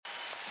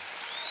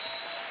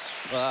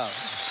Wow.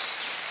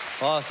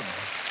 Awesome.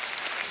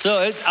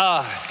 So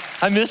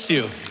I missed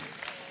you.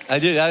 I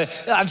did.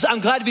 I'm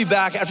glad to be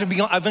back after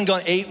I've been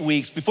gone 8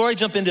 weeks. Before I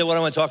jump into what I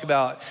want to talk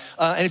about,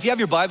 and if you have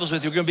your Bibles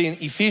with you, we're going to be in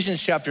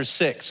Ephesians chapter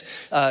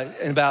 6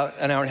 in about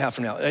an hour and a half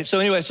from now. So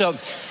anyway,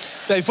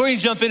 before you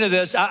jump into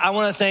this, I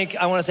want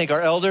to thank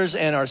our elders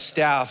and our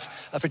staff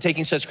for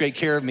taking such great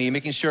care of me,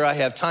 making sure I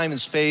have time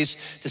and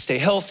space to stay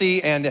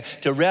healthy and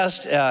to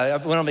rest. I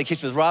went on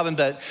vacation with Robin,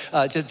 but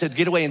to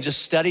get away and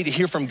just study, to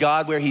hear from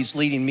God where he's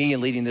leading me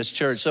and leading this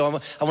church. So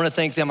I want to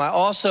thank them. I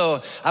want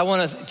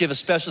to give a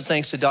special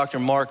thanks to Dr.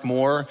 Mark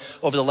Moore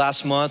over the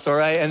last month, all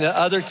right? And the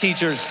other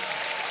teachers.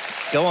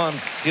 Go on,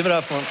 give it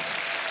up for them.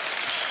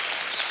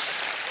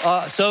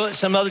 So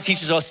some other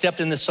teachers all stepped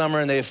in this summer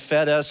and they have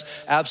fed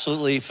us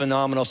absolutely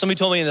phenomenal. Somebody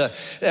told me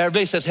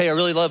everybody says, hey, I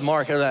really love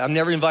Mark. I'm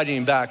never inviting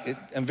him back.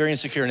 I'm very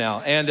insecure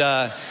now. And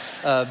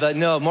but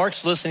no,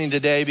 Mark's listening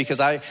today because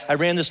I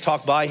ran this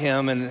talk by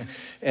him and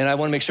I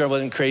want to make sure I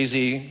wasn't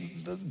crazy.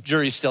 The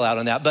jury's still out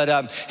on that.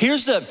 But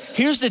here's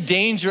the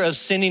danger of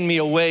sending me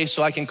away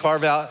so I can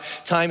carve out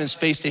time and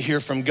space to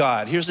hear from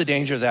God. Here's the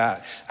danger of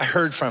that. I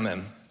heard from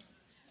him.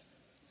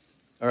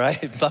 All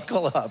right,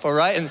 buckle up, all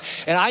right? And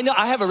I know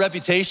I have a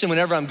reputation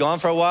whenever I'm gone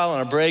for a while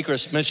on a break or a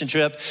mission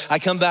trip, I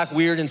come back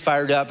weird and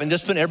fired up. And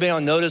just putting everybody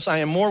on notice, I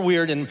am more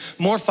weird and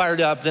more fired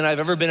up than I've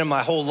ever been in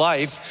my whole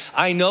life.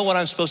 I know what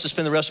I'm supposed to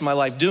spend the rest of my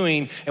life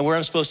doing and where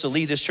I'm supposed to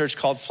lead this church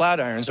called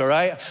Flatirons, all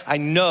right? I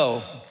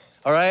know,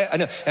 all right? I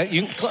know.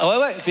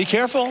 Wait, be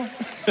careful.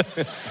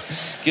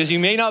 Because you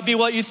may not be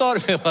what you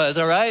thought it was,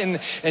 all right?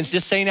 And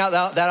just saying that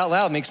out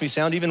loud makes me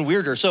sound even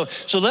weirder. So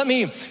let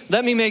me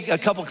make a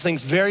couple of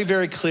things very,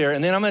 very clear.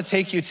 And then I'm gonna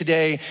take you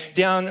today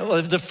down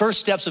the first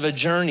steps of a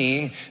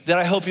journey that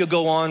I hope you'll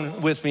go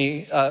on with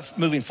me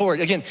moving forward.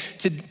 Again,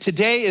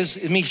 today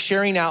is me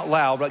sharing out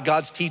loud what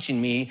God's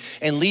teaching me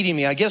and leading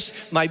me. I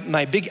guess my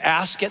big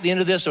ask at the end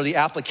of this, or the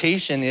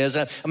application is,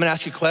 I'm gonna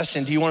ask you a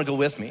question. Do you wanna go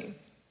with me,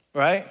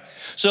 right?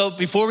 So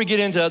before we get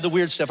into the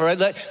weird stuff, all right,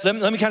 let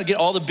me kind of get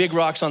all the big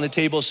rocks on the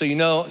table so you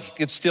know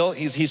he's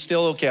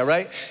still okay, all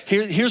right?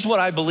 Here's what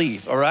I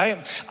believe, all right?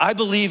 I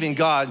believe in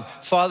God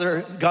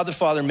the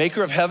Father,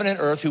 maker of heaven and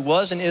earth, who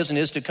was and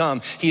is to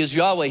come. He is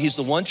Yahweh. He's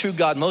the one true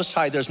God, most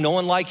high. There's no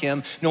one like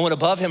him, no one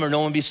above him or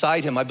no one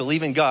beside him. I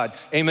believe in God.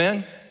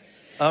 Amen?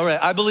 All right,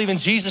 I believe in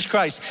Jesus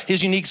Christ,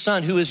 his unique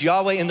son, who is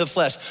Yahweh in the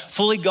flesh,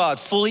 fully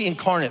God, fully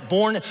incarnate,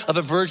 born of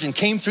a virgin,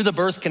 came through the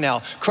birth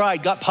canal,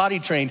 cried, got potty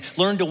trained,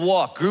 learned to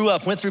walk, grew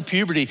up, went through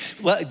puberty,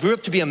 grew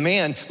up to be a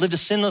man, lived a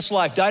sinless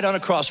life, died on a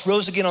cross,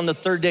 rose again on the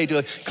third day to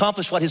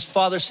accomplish what his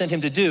Father sent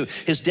him to do.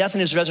 His death and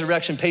his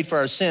resurrection paid for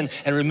our sin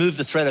and removed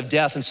the threat of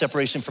death and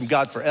separation from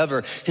God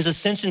forever. His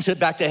ascension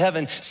back to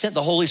heaven sent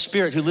the Holy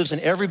Spirit, who lives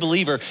in every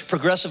believer,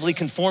 progressively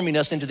conforming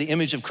us into the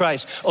image of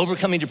Christ,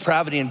 overcoming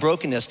depravity and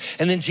brokenness.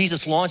 And then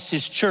Jesus launched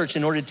his church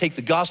in order to take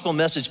the gospel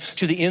message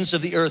to the ends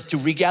of the earth, to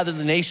regather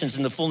the nations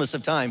in the fullness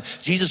of time.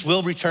 Jesus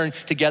will return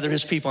to gather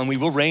his people and we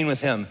will reign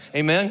with him.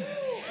 Amen?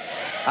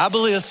 I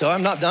believe so.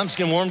 I'm just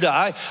getting warmed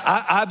up.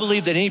 I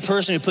believe that any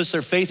person who puts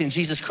their faith in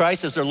Jesus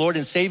Christ as their Lord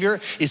and Savior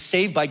is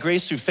saved by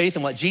grace through faith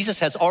in what Jesus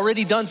has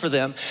already done for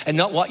them and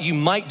not what you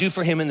might do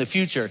for him in the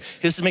future.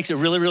 This makes it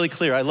really, really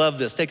clear. I love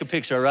this. Take a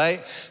picture, all right?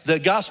 The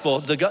gospel,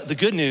 the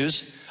good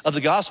news of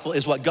the gospel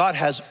is what God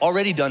has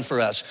already done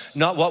for us,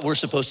 not what we're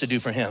supposed to do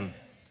for him.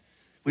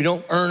 We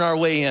don't earn our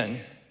way in.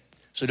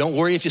 So don't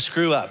worry if you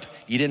screw up.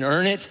 You didn't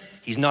earn it.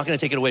 He's not gonna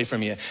take it away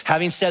from you.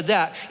 Having said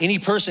that, any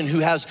person who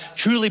has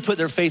truly put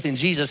their faith in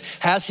Jesus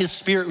has his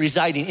spirit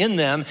residing in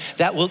them.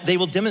 They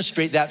will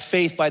demonstrate that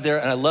faith by and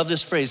I love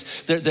this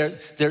phrase,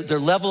 their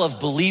level of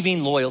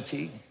believing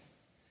loyalty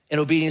and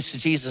obedience to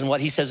Jesus and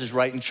what he says is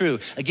right and true.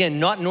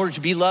 Again, not in order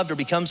to be loved or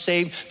become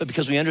saved, but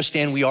because we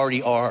understand we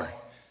already are.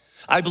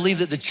 I believe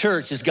that the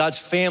church is God's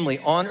family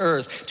on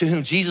earth to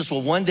whom Jesus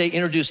will one day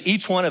introduce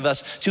each one of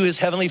us to his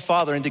heavenly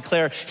Father and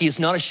declare he is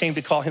not ashamed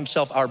to call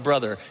himself our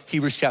brother,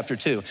 Hebrews chapter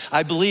 2.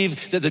 I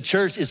believe that the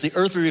church is the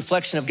earthly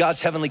reflection of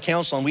God's heavenly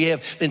counsel, and we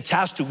have been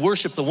tasked to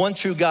worship the one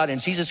true God in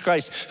Jesus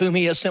Christ, whom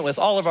he has sent with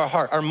all of our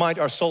heart, our mind,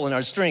 our soul, and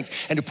our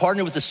strength, and to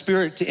partner with the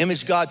Spirit to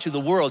image God to the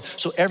world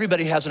so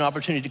everybody has an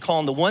opportunity to call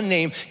on the one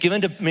name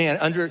given to man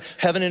under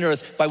heaven and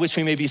earth by which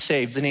we may be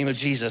saved, the name of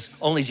Jesus.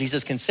 Only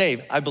Jesus can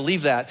save. I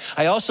believe that.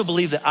 I also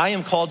believe that I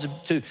am called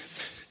to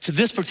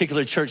this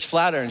particular church,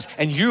 Flatirons,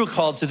 and you're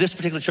called to this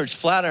particular church,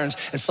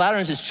 Flatirons, and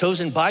Flatirons is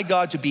chosen by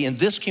God to be in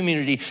this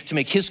community to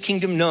make his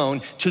kingdom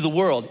known to the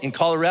world in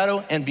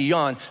Colorado and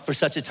beyond for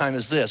such a time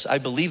as this. I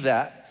believe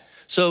that.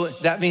 So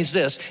that means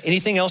this,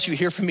 anything else you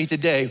hear from me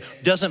today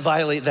doesn't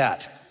violate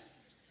that,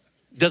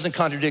 doesn't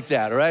contradict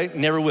that, all right?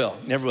 Never will.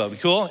 We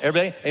cool,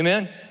 everybody,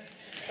 amen?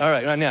 All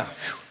right now.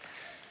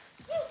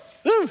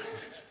 Woo.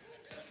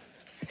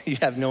 You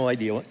have no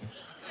idea what.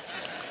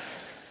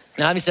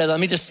 Now, having said that, let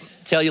me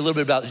just tell you a little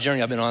bit about the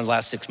journey I've been on the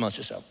last 6 months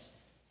or so.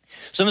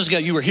 Some of us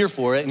you were here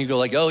for it, and you go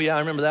like, oh yeah, I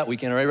remember that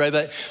weekend, right?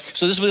 But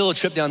so this was a little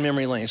trip down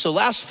memory lane. So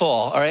last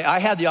fall, all right, I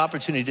had the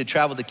opportunity to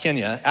travel to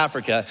Kenya,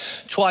 Africa,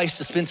 twice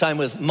to spend time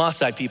with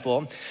Maasai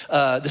people.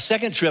 The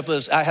second trip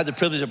was I had the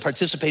privilege of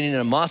participating in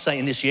a Maasai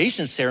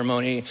initiation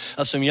ceremony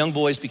of some young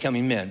boys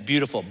becoming men.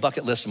 Beautiful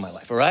bucket list in my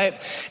life, all right?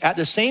 At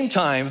the same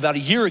time, about a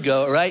year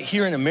ago, all right,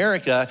 here in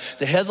America,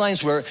 the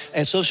headlines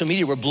and social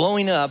media were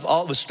blowing up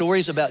all with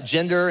stories about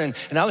gender, and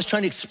I was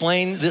trying to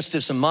explain this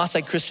to some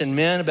Maasai Christian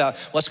men about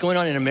what's going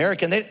on in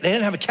America. And they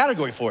didn't have a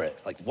category for it.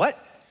 Like, what?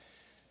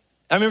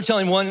 I remember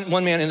telling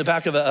one man in the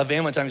back of a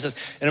van one time, he says,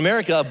 in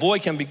America, a boy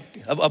can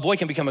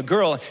become a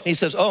girl. And he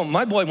says, oh,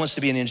 my boy wants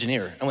to be an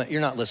engineer. I went,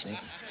 you're not listening.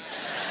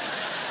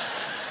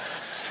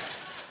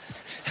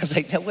 I was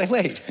like, no, wait,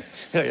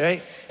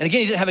 right? And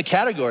again, he didn't have a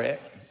category,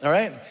 all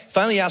right?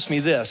 Finally he asked me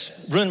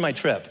this, ruined my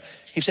trip.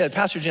 He said,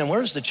 Pastor Jim,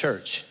 where's the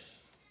church?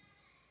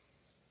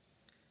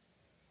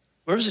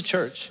 Where was the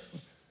church?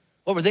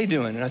 What were they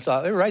doing? And I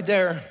thought, they were right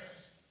there.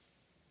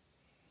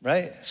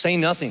 Right?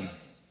 Saying nothing.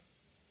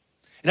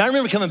 And I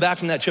remember coming back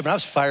from that trip and I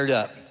was fired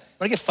up.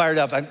 When I get fired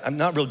up, I'm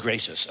not real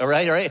gracious, all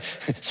right?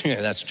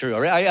 Yeah, that's true,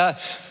 all right?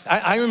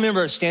 I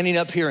remember standing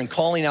up here and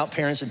calling out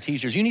parents and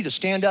teachers. You need to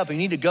stand up and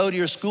you need to go to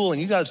your school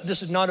and you guys,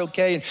 this is not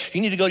okay. And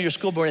you need to go to your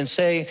school board and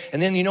say,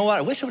 and then you know what?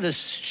 I wish I would have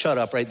shut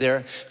up right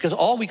there because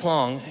all week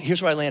long,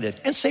 here's where I landed.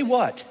 And say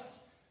what?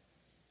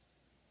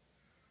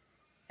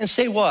 And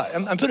say what?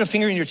 I'm putting a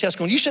finger in your chest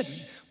going, you should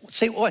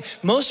say what?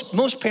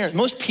 Most parents,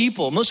 most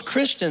people, most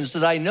Christians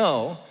that I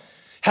know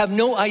have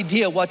no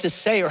idea what to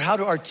say or how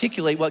to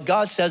articulate what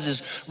God says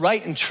is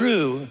right and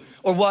true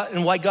or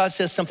why God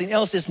says something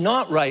else is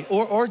not right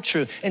or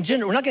true. And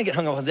gender, we're not gonna get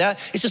hung up on that.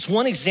 It's just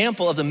one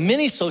example of the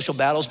many social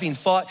battles being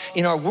fought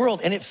in our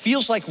world, and it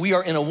feels like we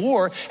are in a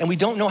war and we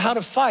don't know how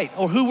to fight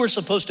or who we're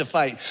supposed to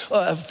fight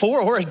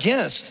for or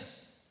against.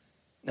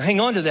 Now hang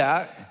on to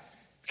that,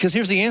 because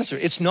here's the answer.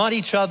 It's not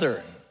each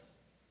other.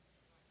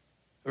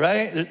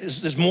 Right?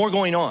 There's more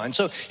going on.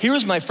 So here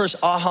was my first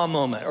aha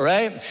moment, all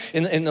right?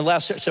 In the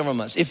last several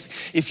months.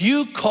 If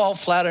you call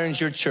Flatirons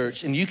your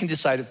church, and you can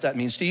decide if that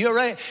means to you, all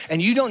right? And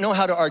you don't know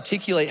how to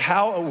articulate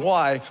how or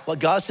why what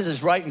God says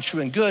is right and true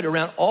and good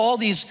around all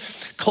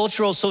these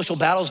cultural, social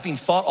battles being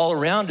fought all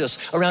around us,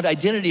 around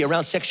identity,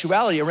 around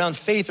sexuality, around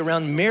faith,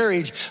 around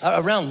marriage,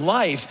 around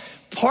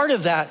life, part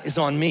of that is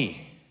on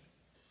me.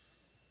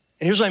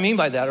 And here's what I mean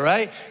by that, all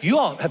right? You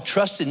all have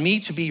trusted me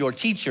to be your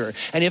teacher.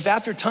 And if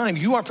after time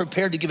you aren't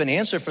prepared to give an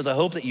answer for the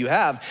hope that you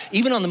have,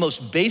 even on the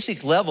most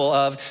basic level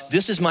of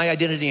this is my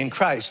identity in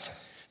Christ,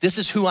 this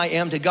is who I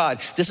am to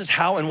God, this is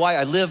how and why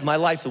I live my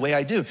life the way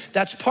I do,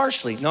 that's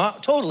partially,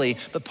 not totally,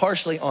 but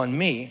partially on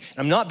me. And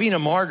I'm not being a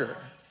martyr.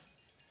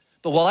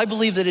 But while I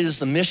believe that it is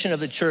the mission of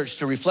the church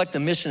to reflect the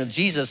mission of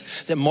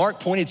Jesus that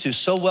Mark pointed to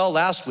so well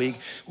last week,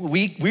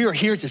 we are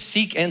here to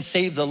seek and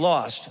save the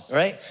lost, all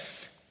right?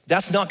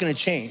 That's not gonna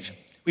change.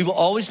 We will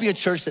always be a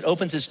church that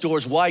opens its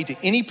doors wide to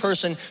any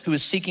person who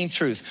is seeking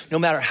truth, no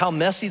matter how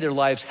messy their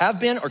lives have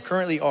been or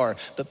currently are.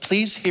 But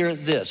please hear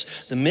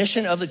this. The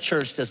mission of the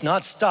church does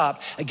not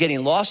stop at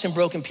getting lost and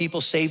broken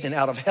people saved and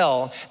out of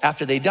hell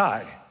after they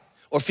die,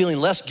 or feeling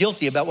less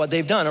guilty about what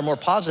they've done or more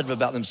positive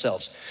about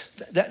themselves.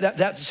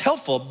 That's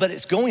helpful, but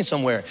it's going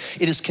somewhere.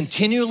 It is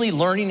continually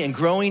learning and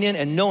growing in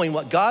and knowing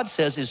what God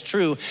says is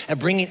true and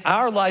bringing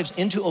our lives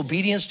into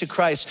obedience to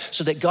Christ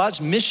so that God's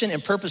mission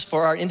and purpose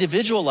for our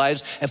individual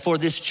lives and for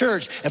this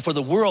church and for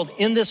the world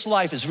in this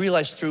life is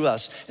realized through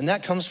us. And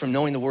that comes from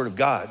knowing the Word of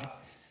God.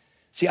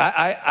 See,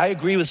 I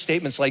agree with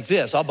statements like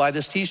this. I'll buy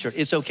this t-shirt.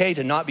 It's okay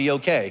to not be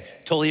okay.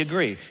 Totally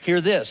agree.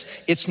 Hear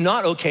this. It's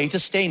not okay to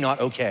stay not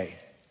okay.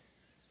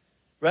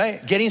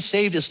 Right? Getting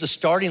saved is the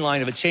starting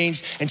line of a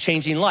change and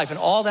changing life. And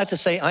all that to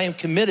say, I am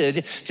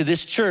committed to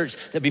this church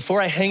that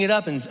before I hang it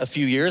up in a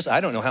few years,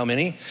 I don't know how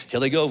many, till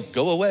they go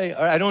away,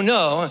 or I don't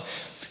know.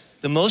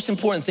 The most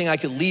important thing I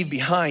could leave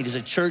behind is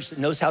a church that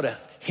knows how to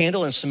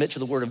handle and submit to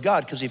the Word of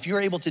God. Because if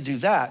you're able to do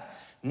that,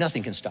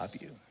 nothing can stop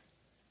you.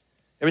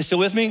 Everybody still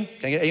with me?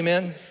 Can I get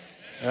amen?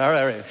 All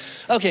right.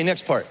 Okay,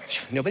 next part.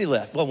 Nobody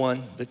left. Well,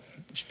 one, but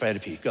she probably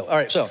had to pee. Go. All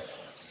right, so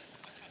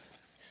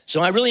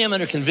I really am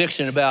under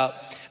conviction about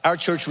our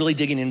church really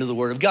digging into the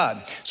Word of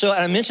God. So,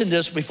 and I mentioned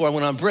this before I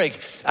went on break,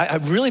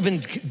 I've really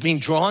been being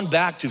drawn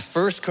back to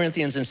 1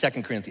 Corinthians and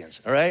 2 Corinthians,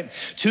 all right?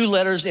 Two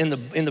letters in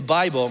the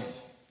Bible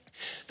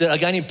that a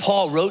guy named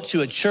Paul wrote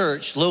to a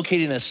church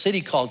located in a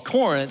city called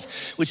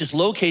Corinth, which is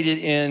located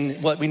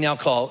in what we now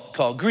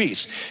call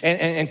Greece.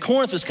 And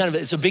Corinth was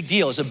it's a big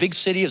deal. It's a big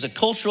city. It's a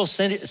cultural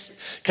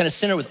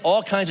center with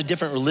all kinds of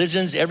different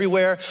religions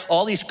everywhere,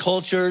 all these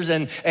cultures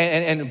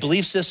and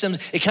belief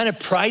systems. It kind of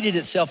prided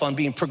itself on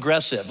being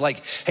progressive.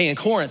 Like, hey, in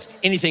Corinth,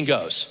 anything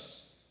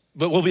goes,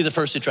 but we'll be the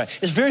first to try.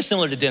 It's very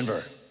similar to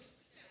Denver.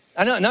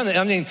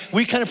 I mean,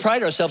 we kind of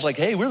pride ourselves like,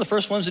 hey, we're the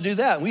first ones to do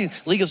that. We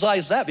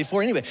legalized that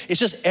before anybody. It's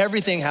just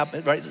everything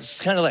happened, right? It's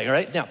kind of like,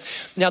 right?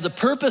 Now, the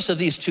purpose of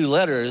these two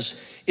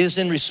letters is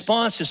in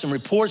response to some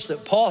reports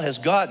that Paul has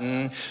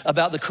gotten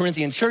about the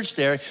Corinthian church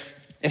there.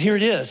 And here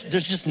it is.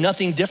 There's just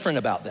nothing different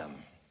about them.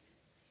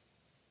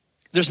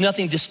 There's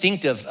nothing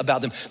distinctive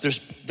about them.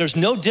 There's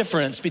no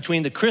difference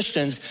between the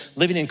Christians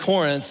living in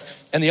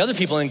Corinth and the other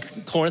people in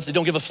Corinth that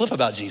don't give a flip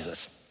about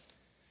Jesus.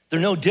 They're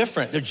no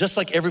different. They're just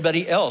like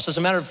everybody else. As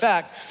a matter of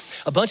fact,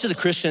 a bunch of the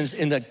Christians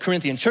in the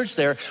Corinthian church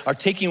there are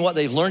taking what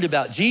they've learned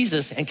about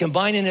Jesus and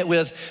combining it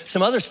with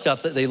some other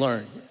stuff that they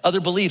learned, other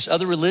beliefs,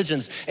 other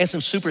religions, and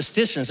some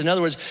superstitions. In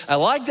other words, I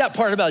like that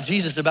part about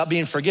Jesus about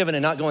being forgiven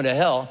and not going to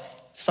hell.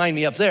 Sign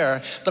me up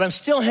there. But I'm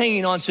still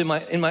hanging on to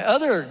in my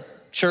other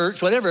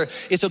church, whatever,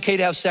 it's okay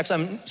to have sex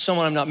on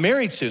someone I'm not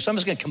married to. So I'm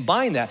just gonna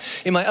combine that.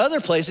 In my other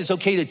place, it's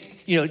okay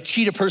to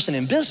cheat a person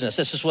in business.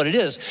 That's just what it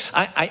is.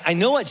 I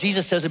know what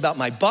Jesus says about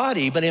my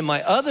body, but in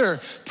my other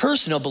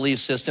personal belief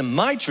system,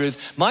 my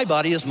truth, my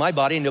body is my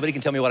body and nobody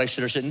can tell me what I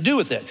should or shouldn't do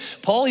with it.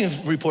 Paul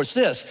even reports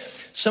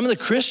this. Some of the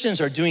Christians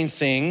are doing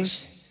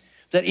things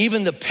that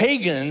even the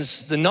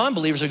pagans, the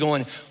non-believers are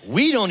going,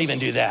 we don't even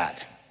do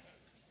that.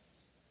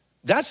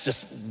 That's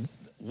just,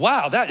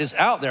 wow, that is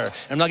out there.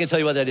 I'm not gonna tell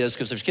you what that is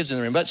because there's kids in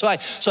the room. But so I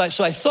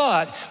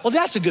thought, well,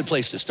 that's a good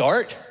place to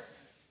start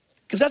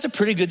because that's a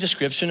pretty good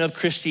description of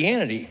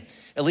Christianity,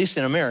 at least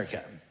in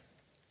America.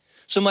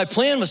 So my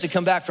plan was to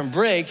come back from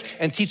break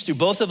and teach through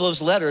both of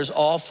those letters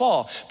all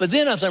fall. But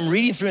then as I'm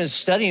reading through and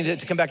studying it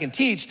to come back and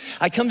teach,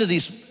 I come to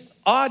these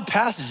odd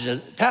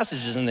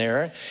passages in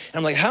there, and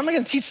I'm like, how am I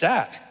gonna teach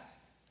that?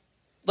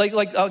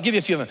 Like I'll give you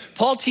a few of them.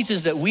 Paul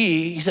teaches that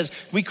he says,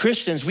 we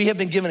Christians, we have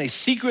been given a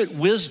secret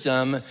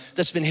wisdom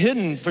that's been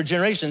hidden for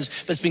generations,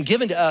 but it's been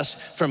given to us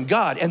from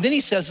God. And then he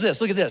says this,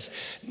 look at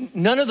this.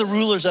 None of the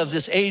rulers of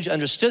this age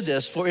understood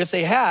this, for if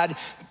they had,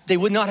 they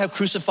would not have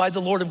crucified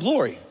the Lord of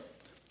glory.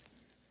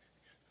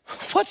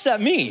 What's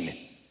that mean?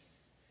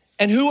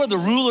 And who are the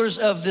rulers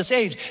of this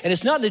age? And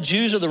it's not the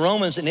Jews or the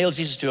Romans that nailed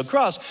Jesus to a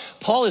cross.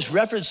 Paul is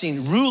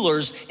referencing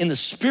rulers in the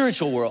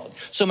spiritual world.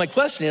 So my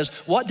question is,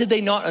 what did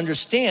they not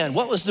understand?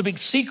 What was the big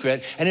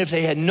secret? And if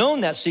they had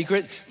known that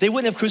secret, they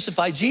wouldn't have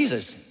crucified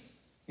Jesus.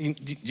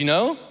 You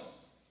know?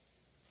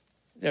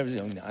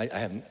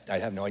 I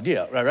have no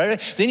idea, right?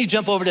 Then you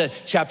jump over to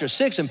chapter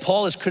 6 and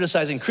Paul is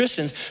criticizing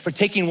Christians for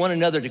taking one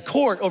another to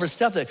court over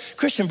stuff that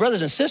Christian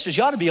brothers and sisters,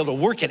 you ought to be able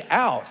to work it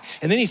out.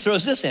 And then he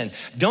throws this in,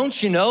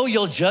 don't you know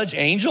you'll judge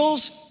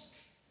angels?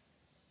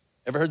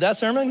 Ever heard that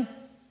sermon?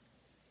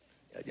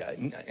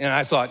 And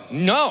I thought,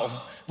 no,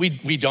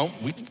 we don't,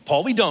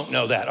 Paul, we don't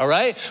know that, all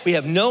right? We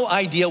have no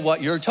idea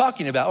what you're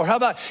talking about. Or how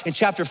about in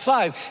chapter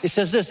 5, it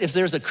says this, if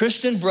there's a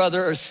Christian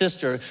brother or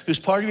sister who's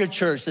part of your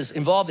church that's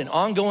involved in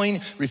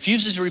ongoing,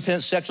 refuses to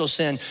repent sexual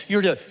sin,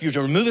 you're to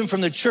remove him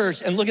from the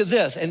church, and look at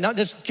this, and not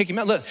just kick him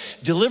out, look,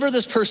 deliver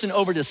this person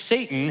over to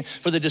Satan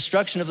for the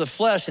destruction of the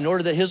flesh in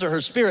order that his or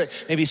her spirit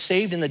may be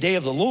saved in the day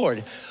of the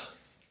Lord.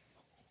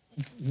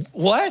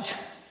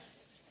 What?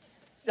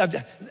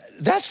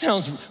 That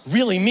sounds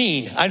really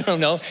mean. I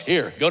don't know.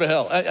 Here, go to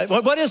hell.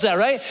 What is that,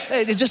 right?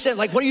 It just said,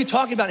 like, what are you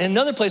talking about? In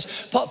another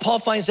place, Paul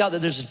finds out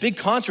that there's this big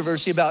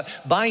controversy about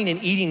buying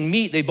and eating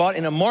meat they bought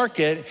in a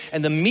market,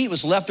 and the meat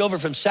was left over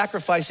from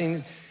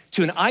sacrificing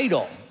to an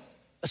idol,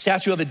 a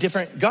statue of a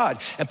different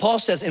God. And Paul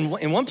says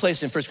in one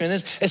place in 1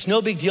 Corinthians, it's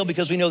no big deal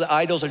because we know that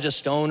idols are just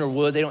stone or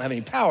wood. They don't have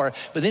any power.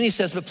 But then he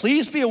says, but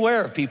please be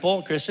aware of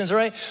people, Christians, all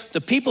right? The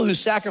people who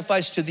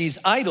sacrificed to these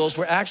idols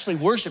were actually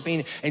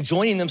worshiping and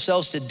joining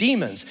themselves to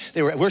demons.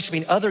 They were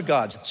worshiping other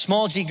gods,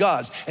 small g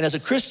gods. And as a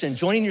Christian,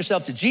 joining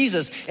yourself to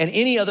Jesus and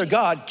any other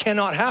God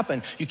cannot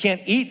happen. You can't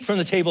eat from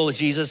the table of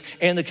Jesus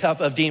and the cup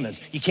of demons.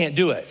 You can't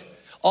do it.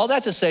 All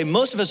that to say,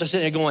 most of us are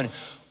sitting there going,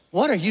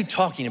 what are you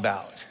talking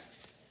about?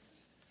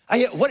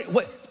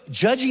 What,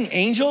 judging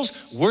angels,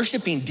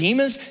 worshiping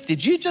demons?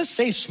 Did you just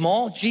say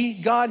small g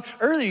God?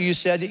 Earlier you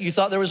said that you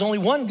thought there was only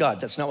one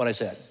God. That's not what I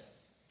said.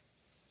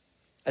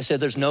 I said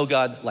there's no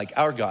God like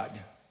our God.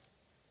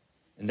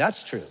 And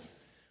that's true.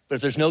 But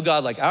if there's no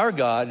God like our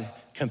God,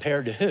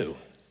 compared to who?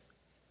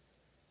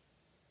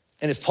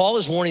 And if Paul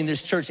is warning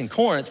this church in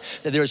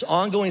Corinth that there's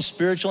ongoing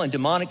spiritual and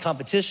demonic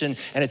competition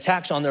and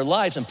attacks on their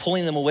lives and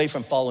pulling them away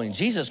from following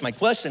Jesus, my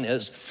question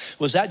is,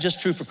 was that just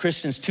true for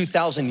Christians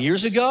 2,000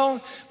 years ago,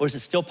 or is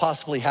it still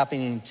possibly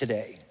happening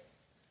today?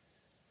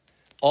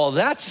 All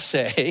that to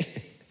say,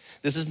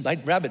 this is my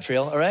rabbit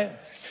trail, all right?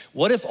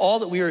 What if all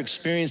that we are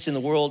experiencing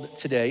in the world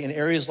today in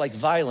areas like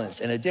violence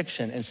and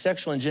addiction and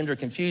sexual and gender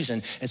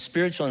confusion and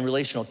spiritual and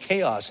relational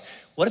chaos,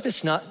 what if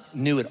it's not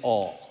new at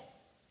all?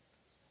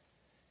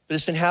 But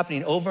it's been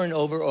happening over and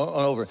over and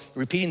over,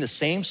 repeating the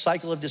same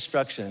cycle of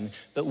destruction.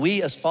 But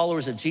we as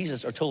followers of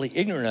Jesus are totally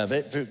ignorant of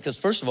it because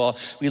first of all,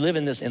 we live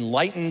in this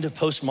enlightened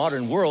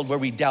postmodern world where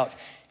we doubt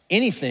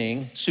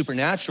anything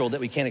supernatural that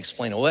we can't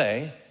explain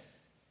away.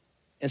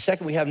 And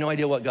second, we have no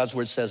idea what God's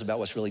word says about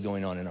what's really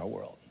going on in our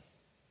world.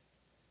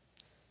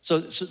 So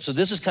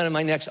this is kind of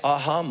my next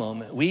aha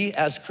moment. We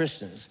as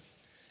Christians,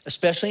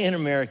 especially in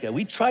America,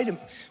 we try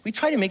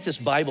to make this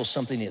Bible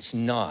something it's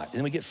not, and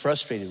then we get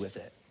frustrated with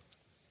it.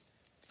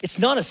 It's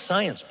not a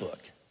science book.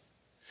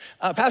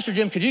 Pastor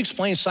Jim, could you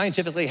explain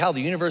scientifically how the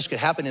universe could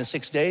happen in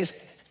 6 days?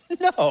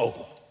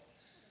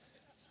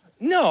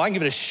 No, I can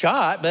give it a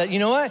shot, but you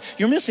know what?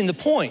 You're missing the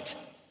point.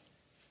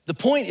 The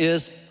point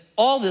is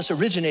all this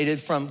originated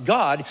from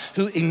God,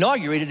 who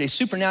inaugurated a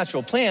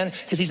supernatural plan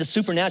because he's a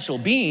supernatural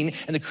being,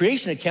 and the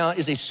creation account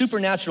is a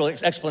supernatural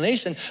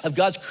explanation of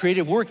God's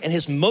creative work and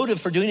his motive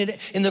for doing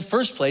it in the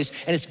first place.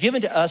 And it's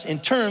given to us in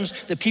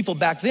terms that people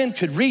back then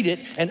could read it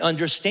and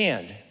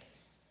understand.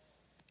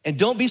 And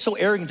don't be so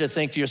arrogant to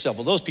think to yourself,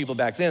 well, those people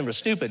back then were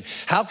stupid.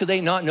 How could they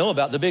not know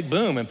about the big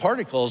boom and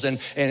particles and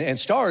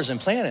stars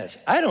and planets?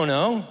 I don't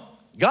know.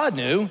 God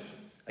knew.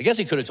 I guess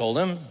he could have told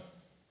them.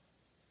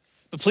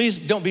 But please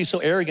don't be so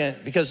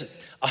arrogant, because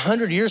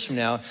 100 years from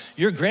now,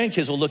 your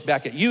grandkids will look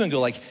back at you and go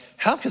like,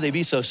 how could they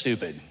be so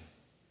stupid?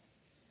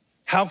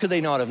 How could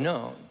they not have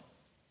known?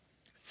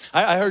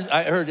 I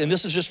heard, and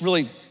this is just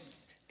really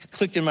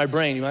clicked in my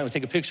brain. You might want to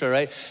take a picture,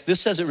 right? This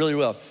says it really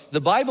well.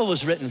 The Bible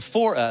was written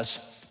for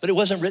us, but it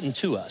wasn't written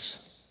to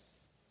us.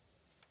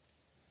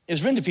 It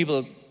was written to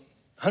people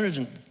hundreds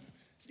and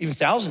even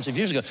thousands of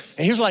years ago.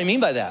 And here's what I mean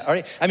by that, all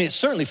right? I mean, it's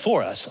certainly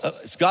for us.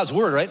 It's God's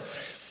word, right?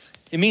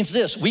 It means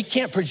this: we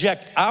can't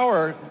project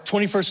our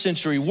 21st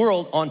century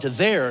world onto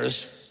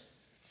theirs.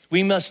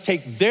 We must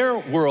take their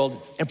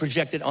world and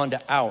project it onto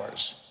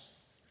ours.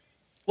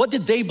 What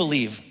did they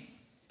believe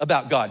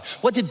about God?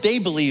 What did they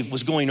believe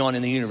was going on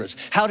in the universe?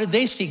 How did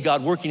they see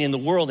God working in the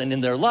world and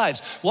in their lives?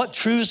 What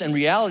truths and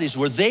realities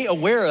were they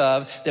aware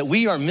of that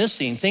we are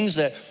missing? Things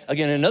that,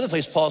 again, in another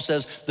place, Paul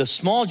says, the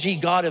small g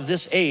God of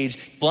this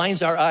age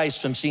blinds our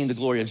eyes from seeing the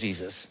glory of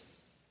Jesus.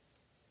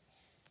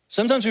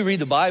 Sometimes we read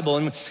the Bible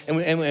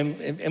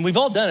and we've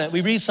all done it.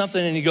 We read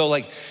something and you go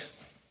like,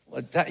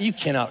 you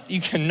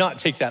cannot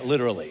take that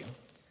literally.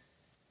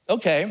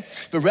 Okay,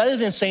 but rather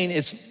than saying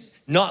it's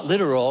not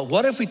literal,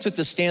 what if we took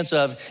the stance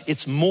of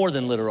it's more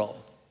than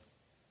literal?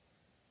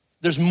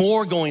 There's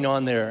more going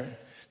on there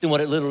than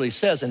what it literally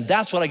says, and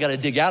that's what I gotta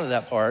dig out of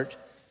that part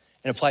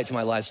and apply it to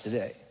my lives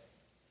today.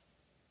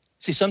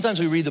 See, sometimes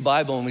we read the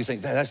Bible and we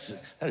think, that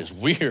is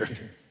weird.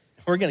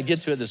 We're gonna get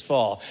to it this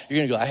fall. You're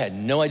gonna go, I had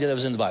no idea that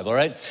was in the Bible, all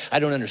right? I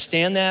don't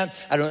understand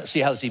that. I don't see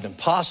how it's even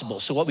possible.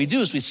 So what we do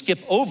is we skip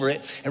over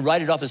it and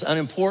write it off as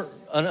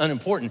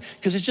unimportant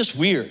because it's just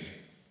weird.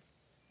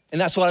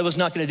 And that's what I was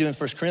not gonna do in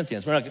 1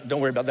 Corinthians.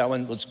 Don't worry about that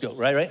one, let's go,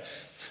 right?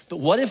 But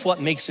what if what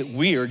makes it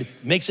weird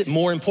makes it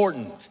more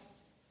important?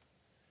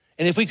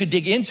 And if we could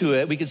dig into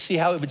it, we could see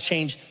how it would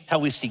change how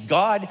we see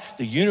God,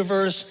 the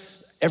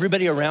universe,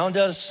 everybody around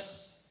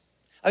us.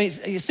 I mean,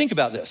 you think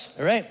about this,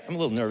 all right? I'm a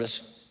little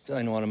nervous because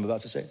I know what I'm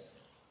about to say.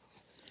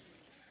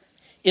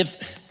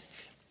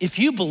 If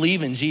you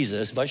believe in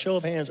Jesus, by show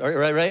of hands,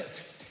 right?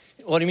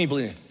 What do you mean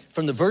believing?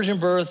 From the virgin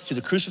birth to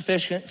the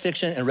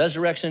crucifixion and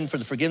resurrection for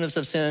the forgiveness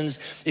of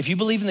sins, if you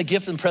believe in the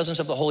gift and presence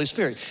of the Holy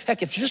Spirit,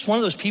 heck, if you're just one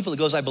of those people that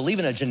goes, I believe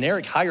in a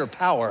generic higher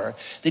power,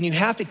 then you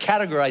have to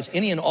categorize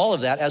any and all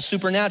of that as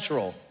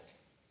supernatural,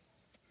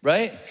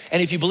 right?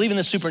 And if you believe in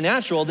the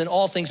supernatural, then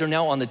all things are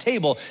now on the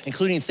table,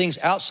 including things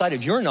outside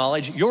of your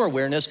knowledge, your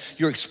awareness,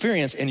 your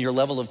experience, and your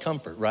level of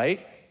comfort,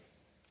 right?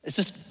 It's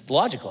just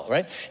logical,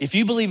 right? If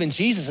you believe in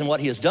Jesus and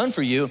what he has done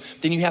for you,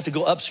 then you have to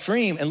go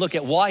upstream and look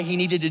at why he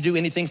needed to do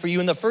anything for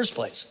you in the first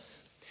place.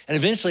 And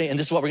eventually, and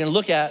this is what we're gonna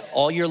look at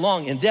all year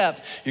long in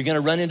depth, you're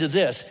gonna run into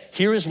this.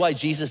 Here is why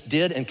Jesus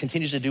did and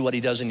continues to do what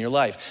he does in your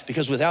life.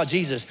 Because without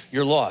Jesus,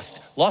 you're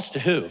lost. Lost to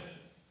who?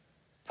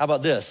 How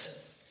about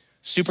this?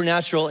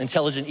 Supernatural,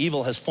 intelligent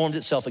evil has formed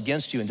itself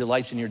against you and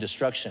delights in your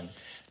destruction.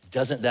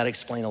 Doesn't that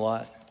explain a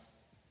lot?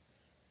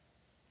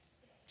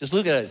 Just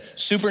look at it.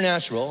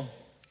 Supernatural,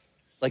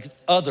 like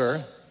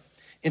other,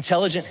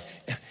 intelligent,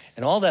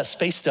 and all that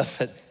space stuff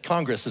at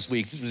Congress this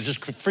week was just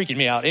freaking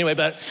me out. Anyway,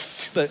 but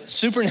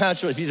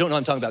supernatural, if you don't know what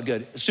I'm talking about,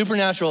 good.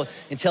 Supernatural,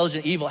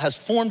 intelligent evil has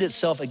formed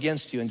itself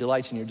against you and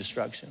delights in your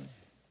destruction.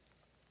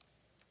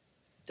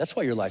 That's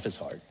why your life is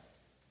hard.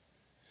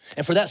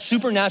 And for that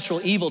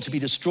supernatural evil to be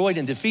destroyed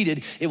and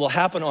defeated, it will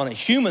happen on a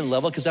human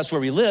level, because that's where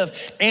we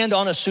live, and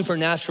on a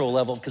supernatural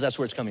level, because that's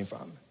where it's coming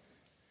from.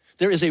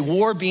 There is a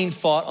war being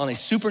fought on a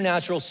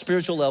supernatural,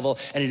 spiritual level,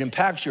 and it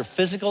impacts your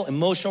physical,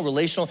 emotional,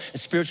 relational,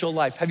 and spiritual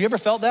life. Have you ever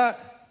felt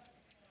that?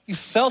 You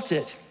felt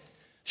it.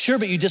 Sure,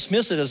 but you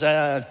dismiss it as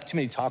too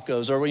many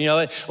tacos,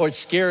 or it's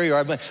scary, or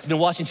I've been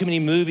watching too many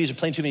movies or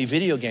playing too many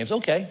video games.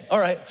 Okay, all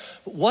right.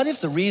 But what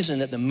if the reason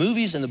that the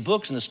movies and the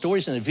books and the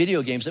stories and the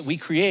video games that we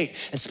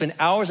create and spend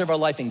hours of our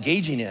life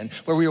engaging in,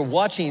 where we are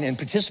watching and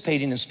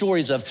participating in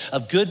stories of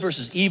good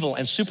versus evil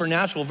and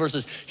supernatural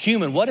versus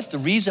human, what if the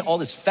reason all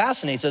this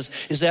fascinates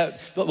us is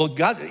that, well,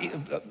 God,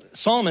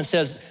 Solomon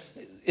says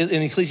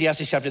in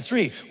Ecclesiastes chapter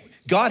 3,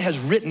 God has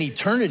written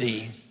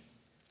eternity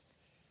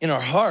in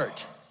our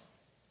heart.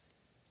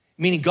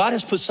 Meaning God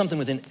has put something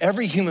within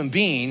every human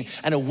being,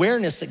 an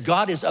awareness that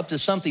God is up to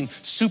something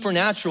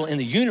supernatural in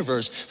the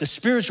universe, the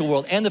spiritual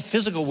world and the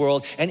physical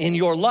world, and in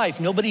your life.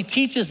 Nobody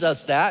teaches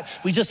us that.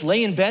 We just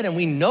lay in bed and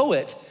we know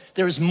it.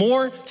 There is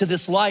more to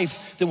this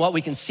life than what we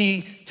can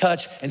see,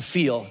 touch, and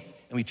feel.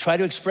 And we try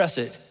to express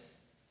it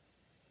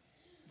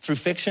through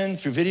fiction,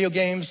 through video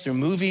games, through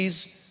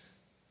movies,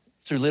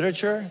 through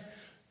literature.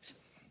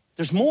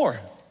 There's more.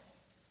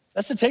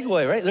 That's the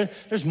takeaway, right?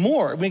 There's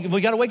more. We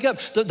got to wake up.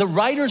 The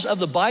writers of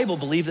the Bible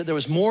believed that there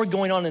was more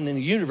going on in the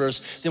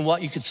universe than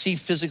what you could see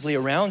physically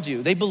around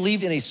you. They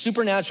believed in a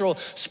supernatural,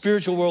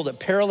 spiritual world that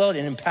paralleled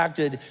and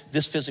impacted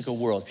this physical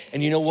world.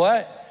 And you know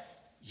what?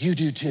 You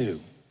do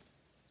too.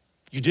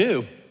 You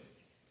do.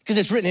 Because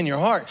it's written in your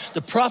heart.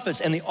 The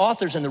prophets and the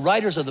authors and the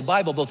writers of the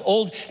Bible, both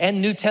Old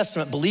and New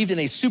Testament, believed in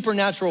a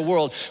supernatural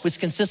world which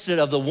consisted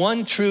of the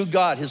one true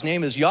God. His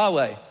name is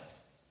Yahweh.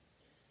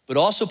 But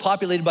also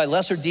populated by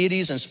lesser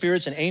deities and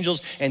spirits and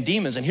angels and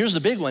demons. And here's the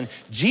big one.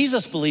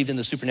 Jesus believed in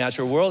the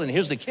supernatural world. And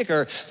here's the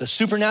kicker. The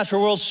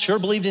supernatural world sure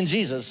believed in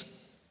Jesus.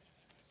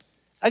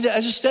 I was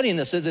just studying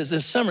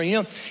this summer.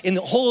 You know, in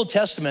the whole Old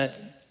Testament,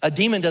 a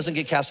demon doesn't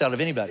get cast out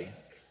of anybody.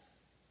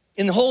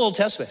 In the whole Old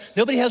Testament,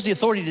 nobody has the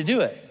authority to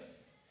do it.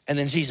 And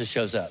then Jesus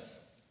shows up.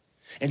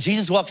 And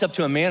Jesus walks up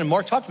to a man, and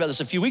Mark talked about this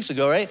a few weeks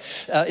ago, right?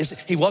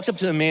 He walks up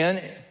to a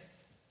man,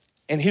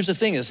 and here's the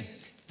thing is,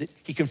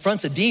 he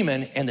confronts a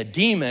demon, and the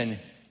demon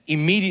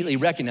immediately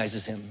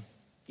recognizes him.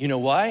 You know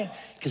why?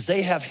 Because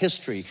they have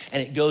history,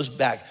 and it goes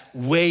back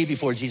way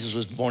before Jesus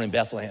was born in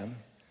Bethlehem.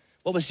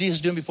 What was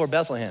Jesus doing before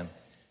Bethlehem?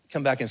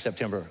 Come back in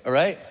September, all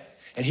right?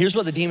 And here's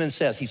what the demon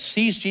says. He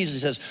sees Jesus, he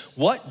says,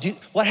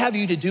 what have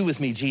you to do with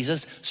me,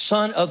 Jesus,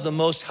 Son of the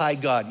Most High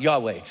God,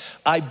 Yahweh?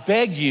 I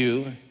beg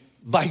you,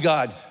 by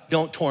God,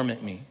 don't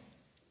torment me.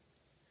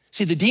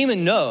 See, the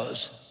demon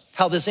knows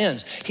how this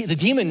ends. The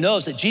demon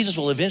knows that Jesus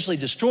will eventually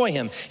destroy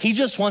him. He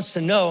just wants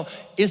to know,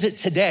 is it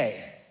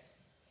today?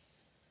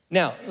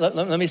 Now,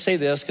 let me say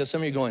this, because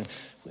some of you are going,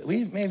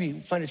 we maybe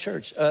find a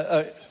church.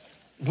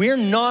 We're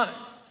not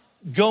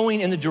going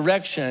in the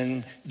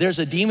direction, there's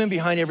a demon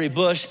behind every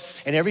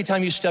bush, and every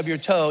time you stub your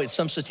toe, it's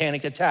some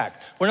satanic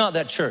attack. We're not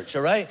that church,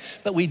 all right?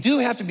 But we do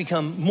have to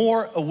become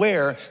more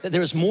aware that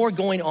there's more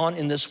going on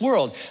in this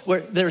world, where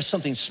there's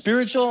something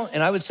spiritual,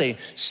 and I would say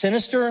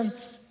sinister,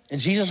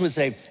 and Jesus would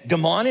say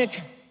demonic,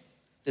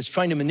 that's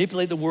trying to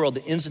manipulate the world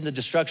that ends in the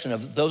destruction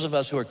of those of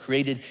us who are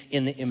created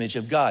in the image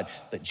of God.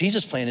 But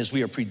Jesus' plan is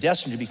we are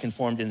predestined to be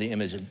conformed in the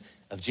image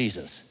of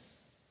Jesus.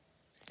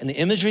 And the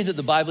imagery that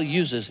the Bible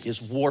uses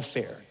is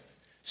warfare,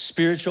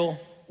 spiritual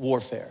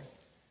warfare.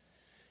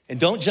 And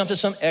don't jump to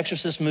some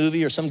exorcist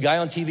movie or some guy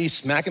on TV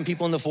smacking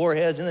people in the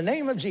foreheads in the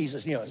name of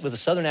Jesus, you know, with a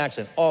southern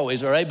accent,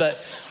 always, all right? But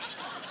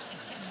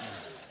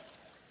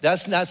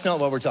that's not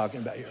what we're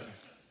talking about here.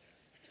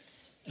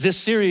 This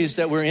series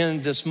that we're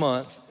in this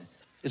month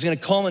is gonna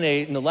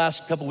culminate in the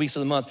last couple weeks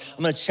of the month.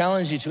 I'm gonna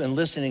challenge you to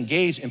enlist and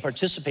engage in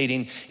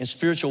participating in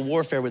spiritual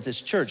warfare with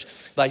this church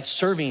by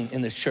serving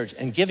in this church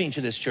and giving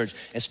to this church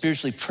and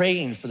spiritually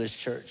praying for this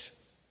church.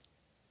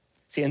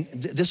 See, and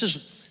this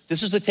is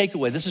the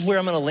takeaway. This is where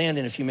I'm gonna land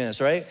in a few minutes,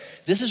 right?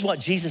 This is what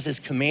Jesus is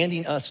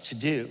commanding us to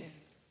do.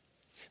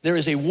 There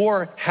is a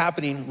war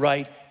happening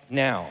right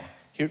now.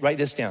 Here, write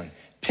this down.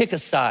 Pick a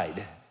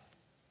side.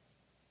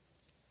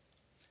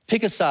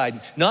 Pick a side,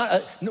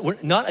 not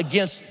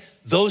against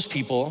those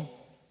people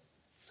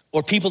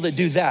or people that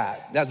do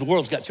that. The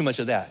world's got too much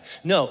of that.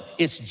 No,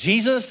 it's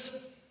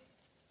Jesus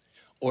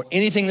or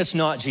anything that's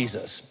not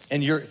Jesus.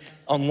 And you're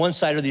on one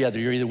side or the other.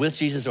 You're either with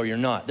Jesus or you're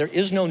not. There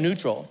is no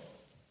neutral.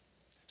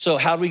 So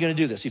how are we gonna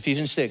do this?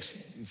 Ephesians 6,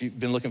 if you've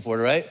been looking for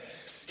it, right?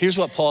 Here's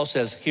what Paul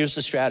says. Here's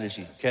the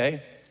strategy,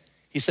 okay?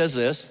 He says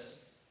this,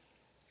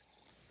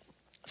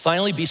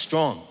 finally be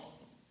strong.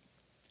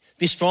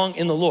 Be strong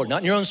in the Lord,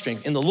 not in your own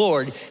strength, in the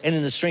Lord and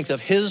in the strength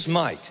of his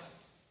might.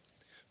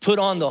 Put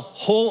on the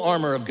whole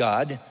armor of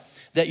God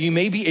that you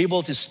may be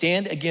able to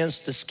stand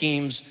against the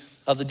schemes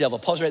of the devil.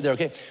 Paul's right there,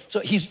 okay?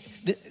 So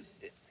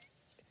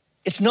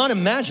it's not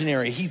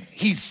imaginary.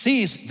 He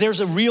sees there's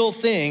a real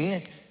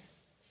thing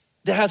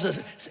that has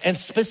a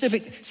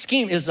specific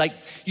scheme is like,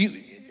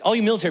 all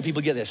you military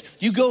people get this.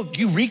 You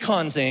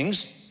recon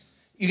things,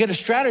 you get a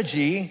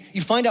strategy,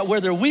 you find out where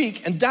they're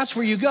weak, and that's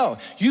where you go.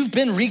 You've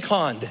been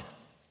reconned.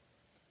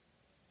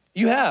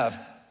 You have.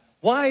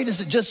 Why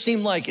does it just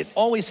seem like it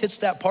always hits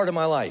that part of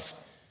my life?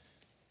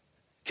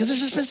 Because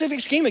there's a specific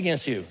scheme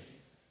against you,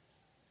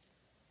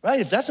 right?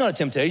 If that's not a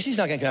temptation, he's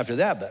not gonna come after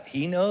that, but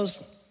he knows,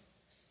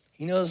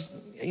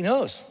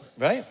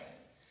 right?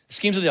 The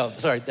schemes of the devil,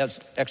 sorry, that's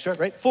extra,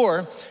 right? 4,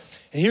 and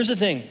here's the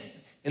thing,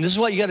 and this is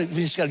what we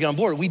just gotta get on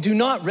board. We do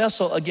not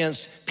wrestle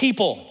against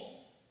people.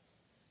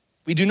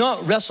 We do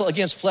not wrestle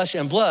against flesh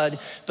and blood,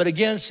 but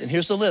against, and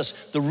here's the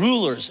list, the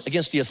rulers,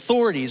 against the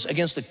authorities,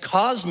 against the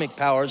cosmic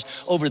powers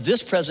over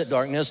this present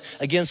darkness,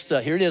 against the,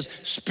 here it is,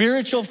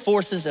 spiritual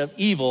forces of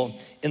evil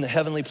in the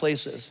heavenly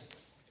places.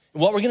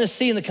 And what we're gonna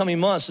see in the coming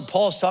months that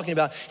Paul's talking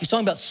about, he's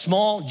talking about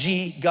small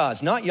g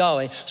gods, not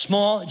Yahweh,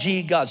 small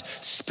g gods,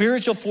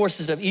 spiritual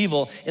forces of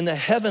evil in the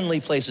heavenly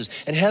places.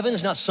 And heaven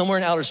is not somewhere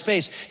in outer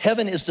space.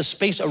 Heaven is the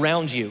space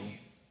around you.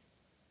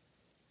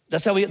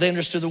 That's how they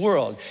understood the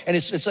world. And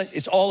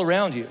it's all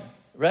around you,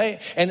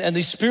 right? And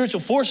these spiritual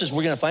forces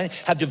we're gonna find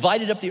have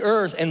divided up the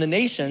earth and the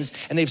nations,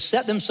 and they've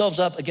set themselves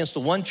up against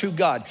the one true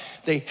God.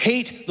 They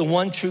hate the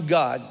one true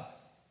God.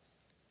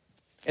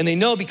 And they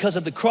know because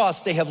of the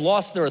cross, they have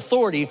lost their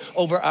authority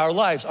over our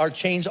lives. Our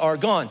chains are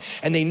gone.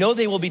 And they know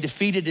they will be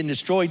defeated and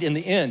destroyed in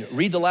the end.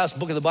 Read the last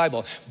book of the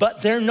Bible.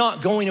 But they're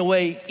not going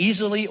away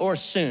easily or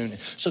soon.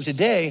 So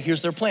today,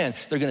 here's their plan.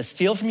 They're gonna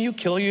steal from you,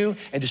 kill you,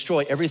 and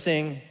destroy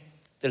everything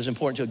that is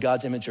important to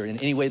God's image in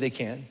any way they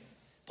can.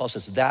 Paul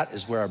says that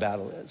is where our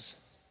battle is.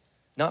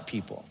 Not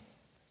people,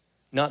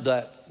 not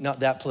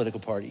that political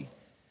party,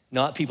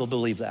 not people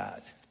believe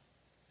that.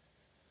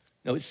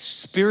 No, it's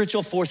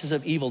spiritual forces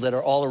of evil that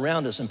are all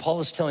around us. And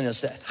Paul is telling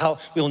us that how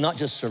we will not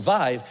just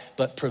survive,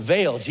 but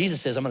prevail. Jesus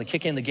says, I'm gonna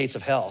kick in the gates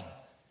of hell.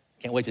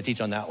 Can't wait to teach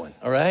on that one,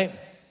 all right?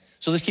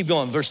 So let's keep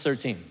going, verse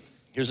 13.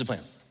 Here's the plan.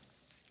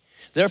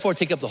 Therefore,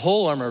 take up the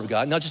whole armor of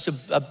God, not just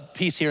a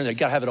piece here and there, you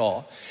gotta have it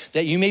all,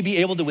 that you may be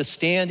able to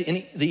withstand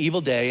in the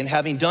evil day, and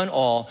having done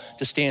all,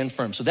 to stand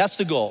firm. So that's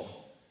the goal.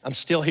 I'm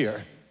still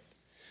here.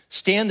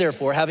 Stand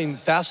therefore, having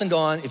fastened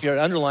on, if you're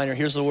an underliner,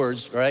 here's the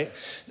words, right?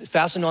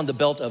 Fastened on the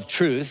belt of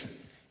truth,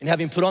 and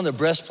having put on the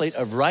breastplate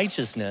of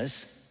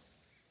righteousness,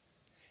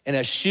 and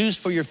as shoes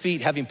for your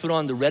feet, having put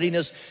on the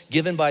readiness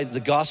given by the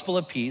gospel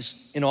of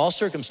peace, in all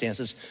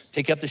circumstances,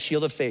 take up the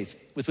shield of faith,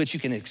 with which you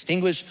can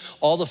extinguish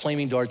all the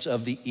flaming darts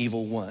of the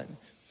evil one.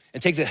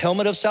 And take the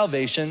helmet of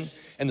salvation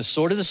and the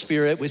sword of the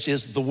Spirit, which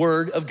is the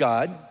word of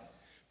God,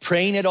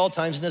 praying at all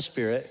times in the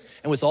Spirit,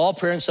 and with all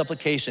prayer and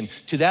supplication.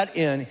 To that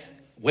end,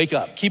 wake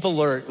up, keep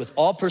alert with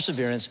all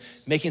perseverance,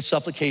 making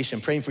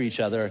supplication, praying for each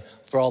other,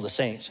 for all the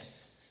saints.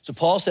 So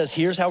Paul says,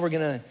 here's how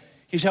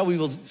we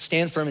will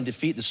stand firm and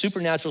defeat the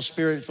supernatural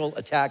spiritual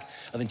attack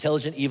of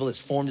intelligent evil that's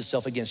formed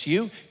itself against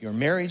you, your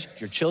marriage,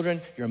 your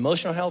children, your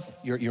emotional health,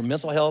 your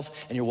mental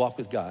health, and your walk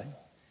with God.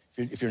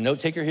 If you're a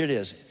note taker, here it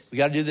is. We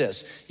gotta do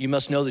this. You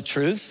must know the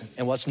truth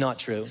and what's not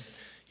true.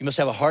 You must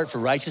have a heart for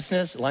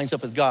righteousness, it lines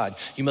up with God.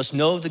 You must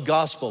know the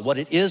gospel, what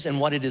it is and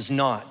what it is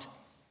not.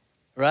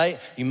 Right?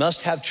 You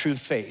must have true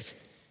faith.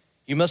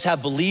 You must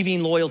have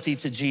believing loyalty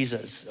to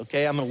Jesus,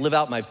 okay? I'm gonna live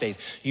out my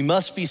faith. You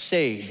must be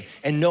saved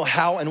and know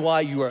how and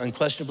why you are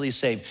unquestionably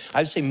saved.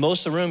 I would say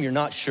most of the room, you're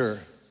not sure.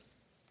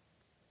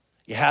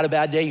 You had a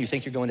bad day, you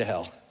think you're going to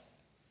hell.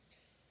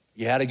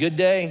 You had a good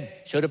day,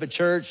 showed up at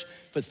church,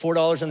 put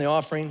 $4 in the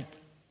offering.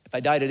 If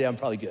I die today, I'm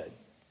probably good.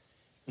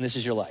 And this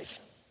is your life,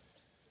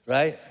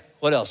 right?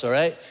 What else, all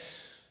right?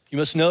 You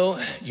must know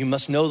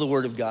the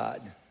word of God,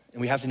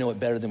 and we have to know it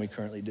better than we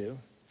currently do.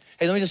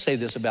 Hey, let me just say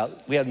this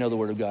we have to know the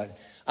word of God.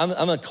 I'm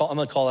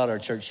gonna call out our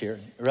church here,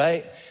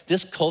 right?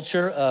 This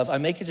culture of I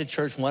make it to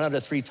church 1 out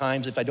of 3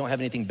 times if I don't have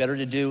anything better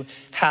to do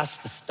has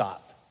to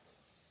stop.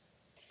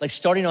 Like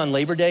starting on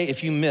Labor Day,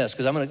 if you miss,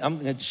 because I'm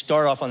gonna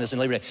start off on this in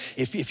Labor Day.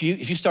 If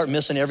you start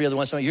missing every other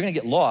once in a while, you're gonna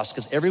get lost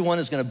because everyone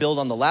is gonna build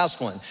on the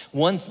last one.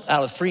 1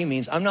 out of 3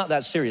 means I'm not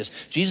that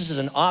serious. Jesus is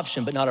an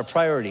option, but not a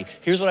priority.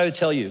 Here's what I would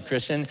tell you,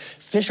 Christian,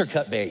 fish or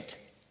cut bait.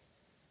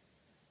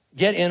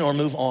 Get in or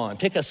move on,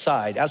 pick a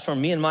side. As for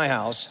me and my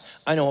house,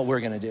 I know what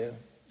we're gonna do.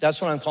 That's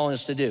what I'm calling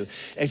us to do.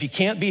 If you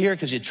can't be here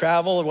because you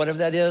travel or whatever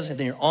that is, and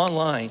then you're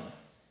online,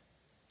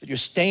 but you're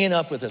staying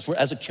up with us.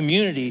 As a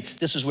community,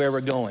 this is where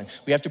we're going.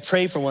 We have to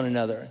pray for one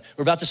another.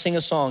 We're about to sing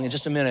a song in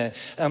just a minute.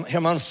 I'm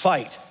gonna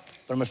fight,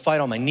 but I'm gonna fight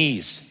on my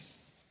knees,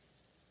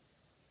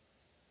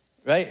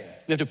 right?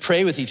 We have to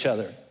pray with each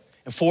other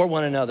and for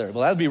one another.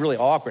 Well, that would be really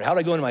awkward. How do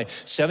I go into my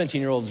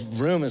 17-year-old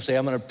room and say,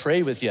 I'm gonna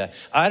pray with you?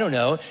 I don't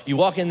know. You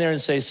walk in there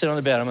and say, sit on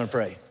the bed, I'm gonna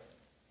pray.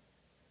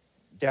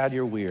 Dad,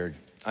 you're weird.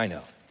 I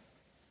know.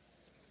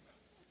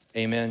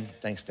 Amen.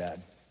 Thanks,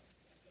 Dad.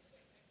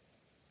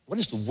 What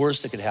is the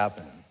worst that could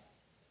happen?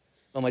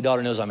 Well, my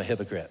daughter knows I'm a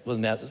hypocrite. Well,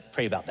 then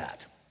pray about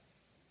that.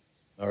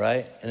 All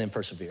right? And then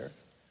persevere.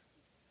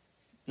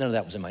 None of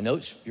that was in my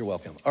notes. You're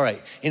welcome. All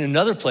right. In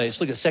another place,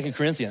 look at 2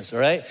 Corinthians, all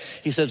right?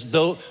 He says,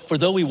 though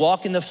we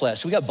walk in the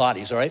flesh, we got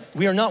bodies, all right?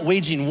 We are not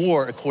waging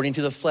war according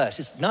to the flesh.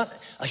 It's not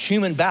a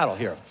human battle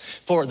here.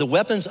 For the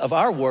weapons of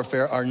our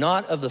warfare are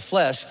not of the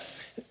flesh,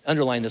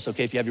 underline this,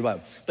 okay, if you have your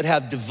Bible, but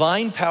have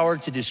divine power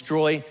to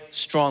destroy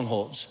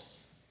strongholds.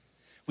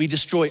 We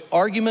destroy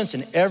arguments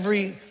and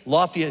every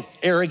lofty,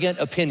 arrogant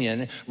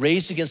opinion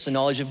raised against the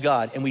knowledge of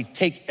God, and we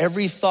take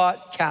every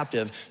thought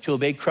captive to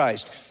obey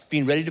Christ,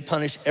 being ready to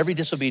punish every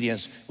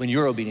disobedience when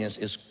your obedience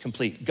is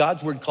complete.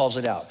 God's word calls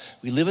it out.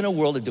 We live in a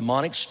world of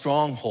demonic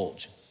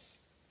strongholds.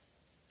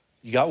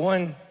 You got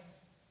one?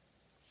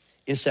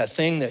 It's that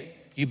thing that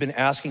you've been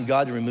asking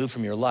God to remove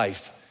from your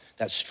life.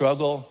 That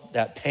struggle,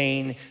 that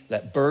pain,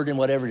 that burden,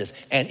 whatever it is,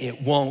 and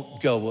it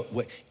won't go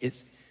away.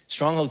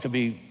 Stronghold could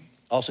be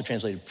also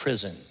translated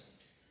prison.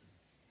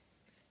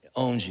 It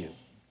owns you.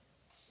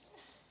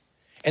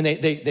 And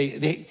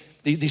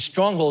these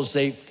strongholds,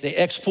 they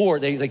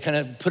export, they kind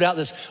of put out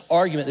this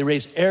argument, they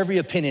raise every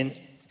opinion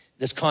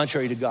that's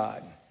contrary to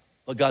God.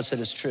 What God said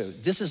is true.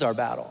 This is our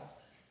battle.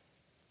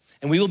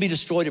 And we will be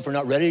destroyed if we're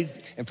not ready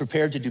and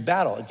prepared to do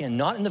battle. Again,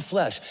 not in the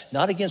flesh,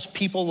 not against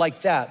people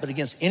like that, but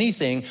against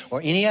anything or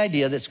any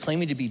idea that's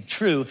claiming to be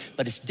true,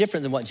 but it's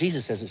different than what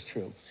Jesus says is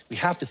true. We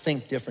have to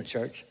think different,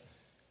 church.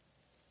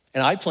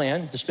 And I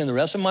plan to spend the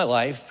rest of my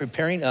life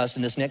preparing us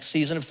in this next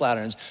season of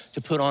Flatirons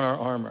to put on our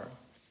armor.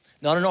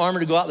 Not an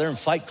armor to go out there and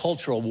fight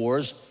cultural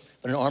wars,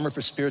 but an armor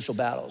for spiritual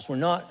battles. We're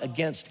not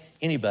against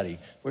anybody.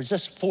 We're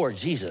just for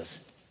Jesus.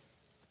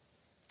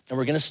 And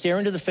we're gonna stare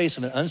into the face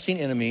of an unseen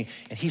enemy,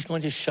 and he's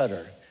going to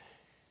shudder.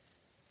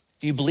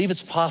 Do you believe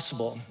it's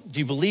possible? Do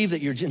you believe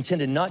that you're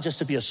intended not just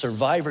to be a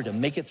survivor, to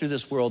make it through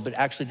this world, but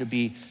actually to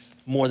be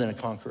more than a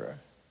conqueror?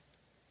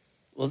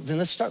 Well, then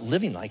let's start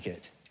living like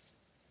it.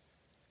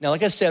 Now,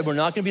 like I said, we're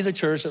not gonna be the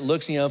church that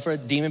looks, for a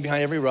demon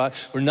behind every rock.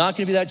 We're not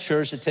gonna be that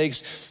church that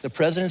takes the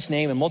president's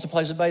name and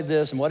multiplies it by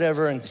this and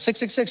whatever, and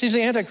 666, he's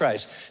the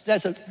Antichrist.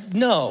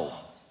 No.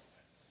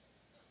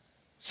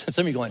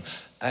 Some of you going,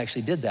 I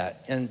actually did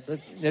that. And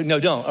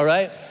no, don't, all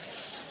right?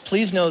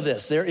 Please know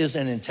this, there is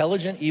an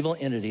intelligent evil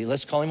entity,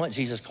 let's call him what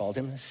Jesus called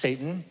him,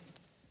 Satan.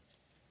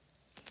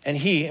 And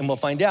we'll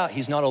find out,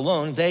 he's not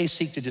alone, they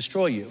seek to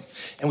destroy you.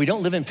 And we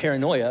don't live in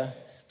paranoia,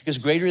 because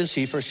greater is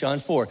he, 1 John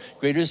 4,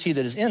 greater is he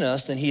that is in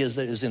us than he is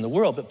that is in the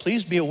world. But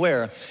please be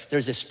aware,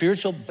 there's a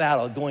spiritual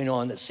battle going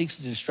on that seeks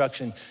the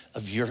destruction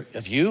of you,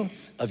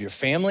 of your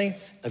family,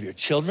 of your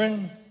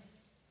children,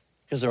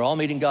 because they're all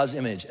made in God's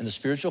image. And the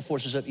spiritual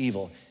forces of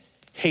evil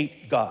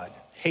hate God,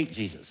 hate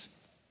Jesus.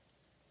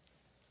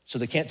 So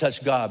they can't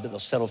touch God, but they'll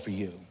settle for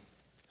you.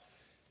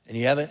 And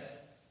you haven't,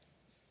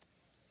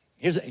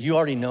 you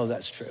already know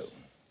that's true.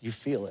 You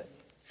feel it.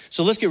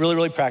 So let's get really,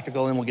 really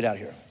practical and we'll get out of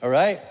here, all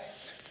right?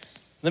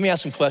 Let me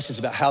ask some questions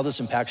about how this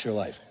impacts your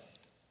life.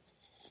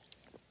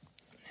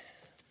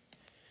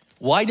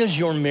 Why does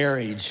your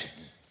marriage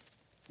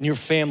and your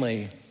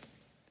family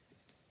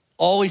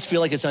always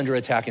feel like it's under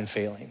attack and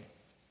failing?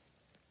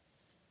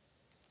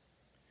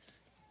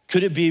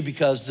 Could it be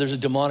because there's a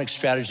demonic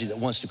strategy that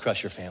wants to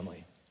crush your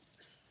family?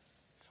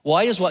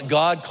 Why is what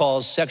God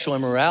calls sexual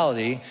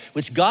immorality,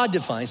 which God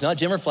defines, not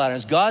Jim or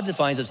Flatirons, God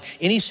defines as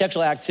any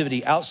sexual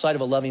activity outside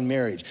of a loving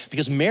marriage?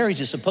 Because marriage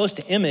is supposed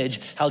to image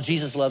how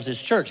Jesus loves his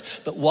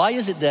church. But why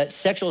is it that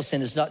sexual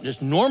sin is not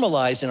just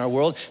normalized in our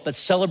world, but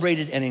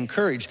celebrated and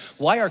encouraged?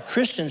 Why are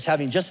Christians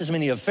having just as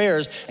many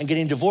affairs and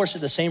getting divorced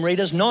at the same rate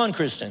as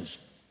non-Christians?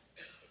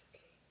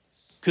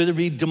 Could there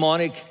be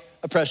demonic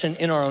oppression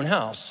in our own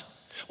house?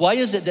 Why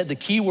is it that the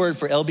key word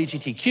for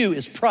LGBTQ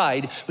is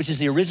pride, which is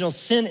the original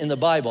sin in the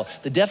Bible?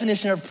 The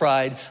definition of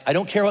pride, I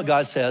don't care what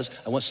God says,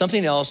 I want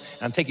something else,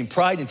 and I'm taking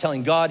pride in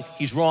telling God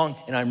he's wrong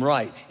and I'm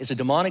right. It's a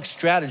demonic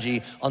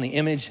strategy on the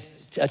image,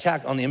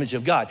 attack on the image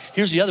of God.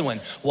 Here's the other one.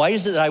 Why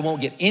is it that I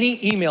won't get any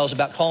emails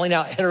about calling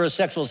out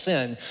heterosexual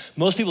sin?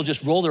 Most people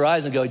just roll their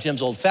eyes and go,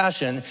 Jim's old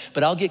fashioned,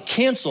 but I'll get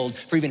canceled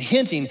for even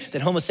hinting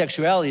that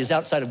homosexuality is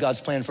outside of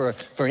God's plan for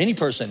any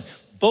person.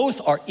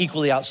 Both are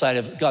equally outside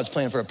of God's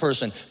plan for a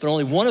person, but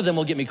only one of them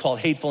will get me called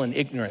hateful and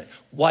ignorant.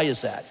 Why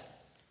is that?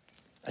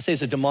 I say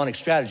it's a demonic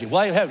strategy.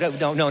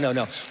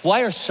 No.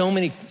 Why are so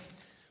many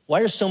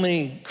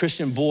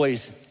Christian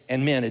boys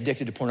and men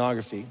addicted to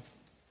pornography?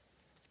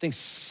 I think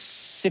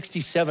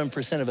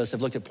 67% of us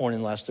have looked at porn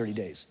in the last 30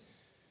 days.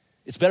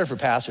 It's better for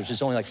pastors,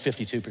 it's only like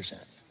 52%.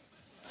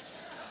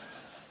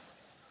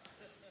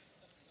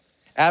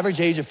 Average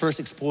age of first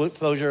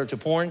exposure to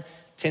porn,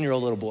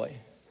 10-year-old little boy.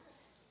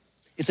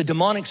 It's a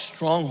demonic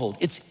stronghold.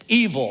 It's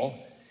evil,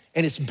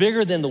 and it's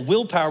bigger than the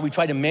willpower we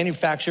try to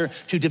manufacture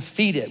to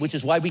defeat it, which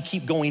is why we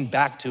keep going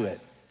back to it.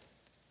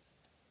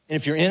 And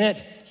if you're in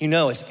it, you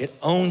know it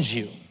owns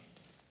you.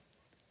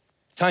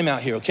 Time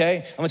out here,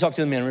 okay? I'm gonna talk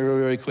to the men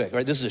really quick. All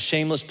right, this is a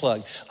shameless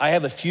plug. I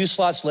have a few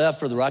slots left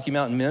for the Rocky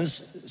Mountain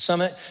Men's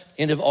Summit,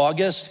 end of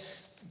August.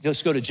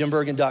 Just go to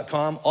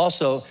jimbergen.com.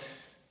 Also,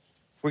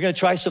 we're gonna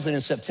try something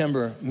in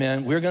September,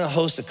 men. We're gonna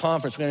host a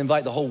conference. We're gonna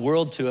invite the whole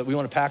world to it. We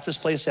wanna pack this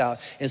place out,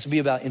 and it's gonna be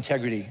about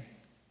integrity.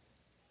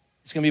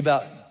 It's gonna be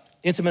about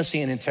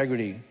intimacy and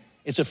integrity.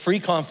 It's a free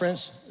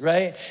conference,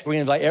 right? We're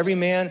gonna invite every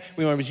man.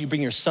 We want you to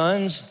bring your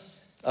sons.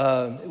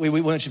 We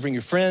want you to bring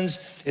your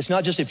friends. It's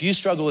not just if you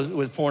struggle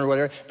with porn or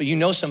whatever, but you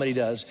know somebody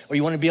does. Or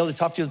you wanna be able to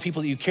talk to the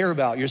people that you care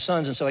about, your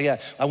sons and stuff like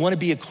that. I wanna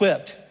be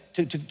equipped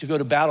to go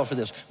to battle for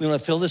this. We wanna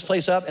fill this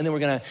place up, and then we're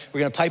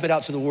gonna pipe it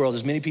out to the world,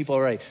 as many people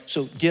are right.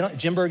 So get on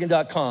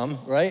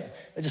jimbergen.com, right?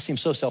 It just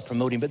seems so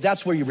self-promoting, but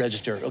that's where you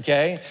register,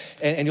 okay?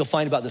 And you'll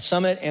find about the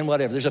summit and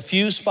whatever. There's a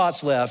few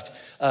spots left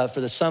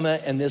for the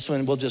summit, and this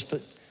one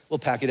we'll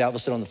pack it out, we'll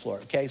sit on the floor,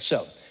 okay?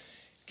 So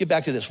get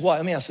back to this. Why?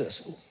 Let me ask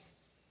this.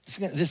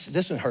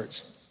 This one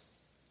hurts,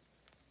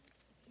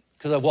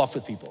 because I've walked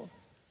with people.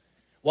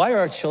 Why are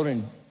our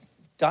children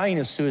dying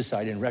of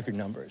suicide in record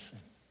numbers?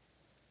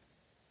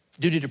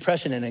 Due to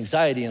depression and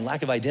anxiety and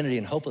lack of identity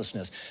and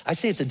hopelessness. I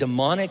say it's a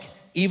demonic,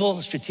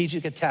 evil,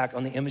 strategic attack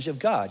on the image of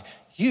God.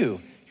 Your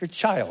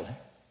child.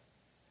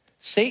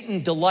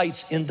 Satan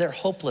delights in their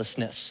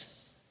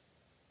hopelessness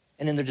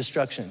and in their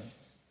destruction.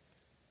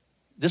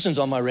 This one's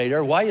on my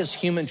radar. Why is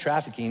human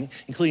trafficking,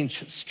 including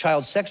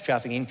child sex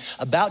trafficking,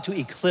 about to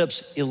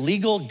eclipse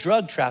illegal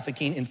drug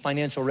trafficking in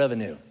financial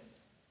revenue?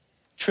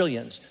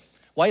 Trillions.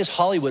 Why is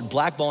Hollywood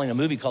blackballing a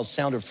movie called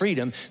Sound of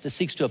Freedom that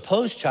seeks to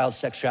oppose child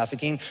sex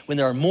trafficking when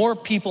there are more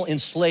people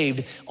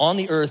enslaved on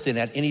the earth than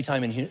at any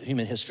time in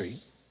human history?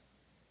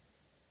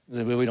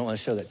 We don't want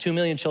to show that. 2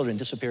 million children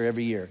disappear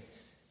every year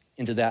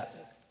into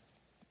that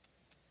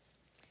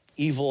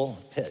evil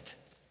pit.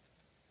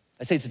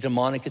 I say it's a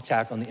demonic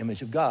attack on the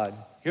image of God.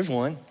 Here's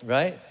one,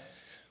 right?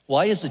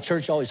 Why is the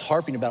church always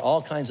harping about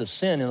all kinds of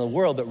sin in the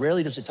world, but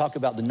rarely does it talk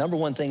about the number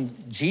one thing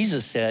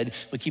Jesus said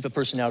would keep a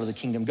person out of the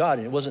kingdom of God?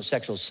 And it wasn't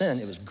sexual sin,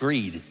 it was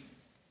greed.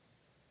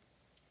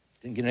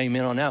 Didn't get an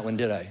amen on that one,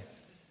 did I?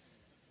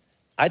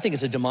 I think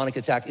it's a demonic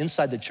attack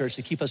inside the church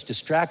to keep us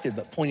distracted,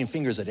 but pointing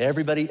fingers at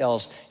everybody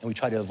else, and we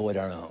try to avoid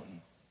our own.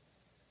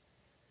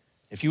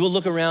 If you will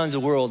look around the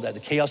world, at the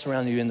chaos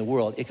around you in the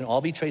world, it can all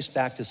be traced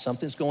back to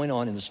something's going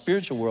on in the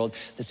spiritual world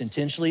that's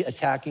intentionally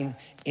attacking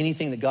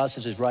anything that God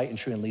says is right and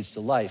true and leads to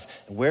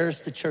life. And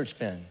where's the church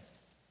been?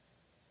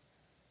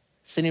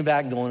 Sitting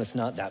back and going, it's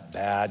not that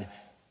bad.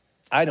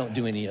 I don't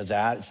do any of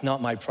that. It's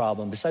not my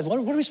problem. Besides, what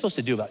are we supposed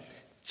to do about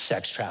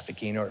sex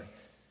trafficking? Or,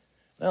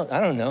 well, I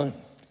don't know.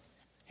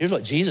 Here's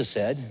what Jesus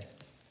said.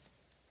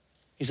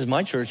 He says,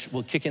 my church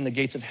will kick in the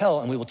gates of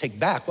hell and we will take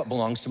back what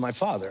belongs to my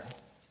Father.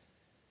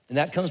 And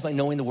that comes by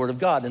knowing the word of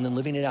God and then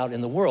living it out in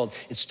the world.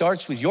 It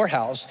starts with your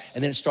house,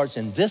 and then it starts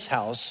in this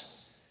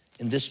house,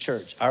 in this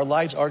church. Our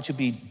lives are to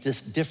be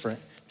different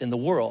than the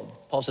world.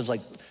 Paul says, like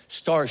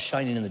stars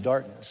shining in the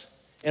darkness.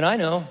 And I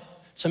know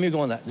some of you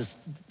are going, all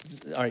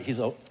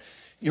right,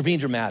 you're being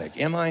dramatic.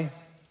 Am I?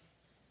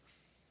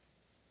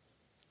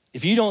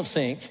 If you don't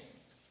think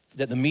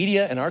that the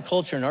media and our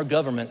culture and our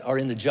government are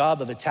in the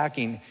job of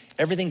attacking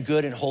everything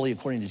good and holy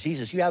according to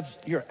Jesus,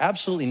 you're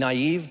absolutely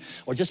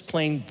naive or just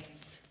plain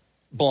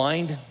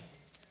blind,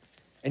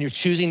 and you're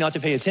choosing not to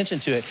pay attention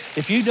to it.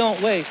 If you don't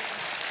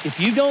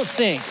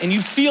think, and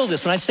you feel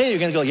this, when I say it, you're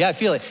gonna go, yeah, I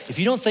feel it. If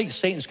you don't think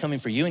Satan's coming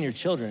for you and your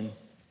children,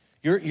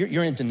 you're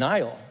in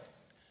denial.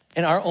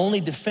 And our only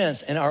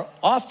defense and our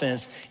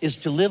offense is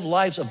to live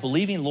lives of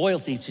believing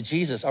loyalty to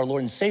Jesus, our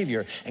Lord and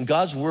Savior. And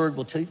God's word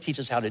will teach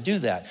us how to do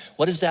that.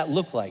 What does that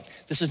look like?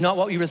 This is not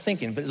what we were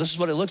thinking, but this is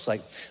what it looks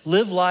like.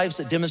 Live lives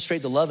that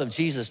demonstrate the love of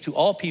Jesus to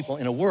all people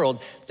in a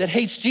world that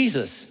hates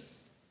Jesus.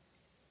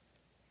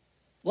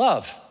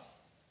 Love.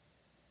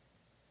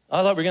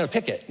 I thought we were gonna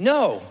picket.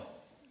 No.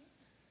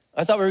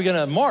 I thought we were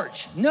gonna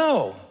march.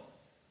 No.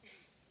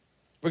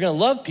 We're gonna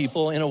love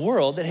people in a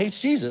world that hates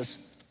Jesus.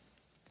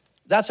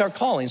 That's our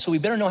calling. So we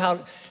better know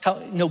how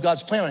know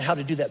God's plan on how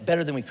to do that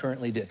better than we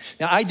currently did.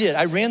 Now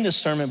I ran this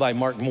sermon by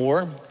Mark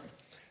Moore.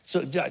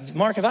 So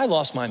Mark, have I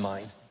lost my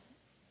mind?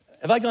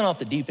 Have I gone off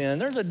the deep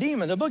end? There's a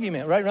demon, the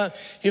boogeyman, right?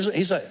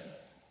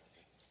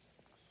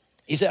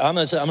 He said, I'm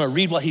gonna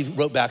read what he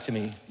wrote back to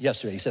me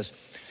yesterday. He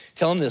says,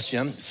 tell him this,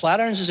 Jim.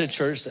 Flatirons is a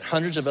church that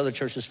hundreds of other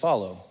churches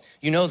follow.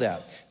 You know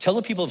that. Tell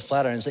the people of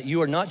Flatirons that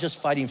you are not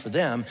just fighting for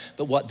them,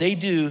 but what they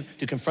do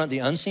to confront the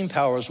unseen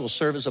powers will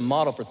serve as a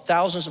model for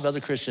thousands of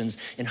other Christians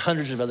in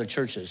hundreds of other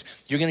churches.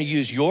 You're gonna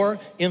use your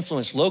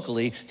influence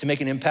locally to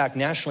make an impact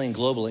nationally and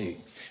globally.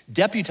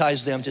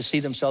 Deputize them to see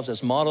themselves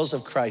as models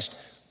of Christ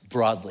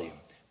broadly.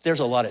 There's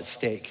a lot at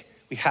stake.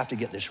 We have to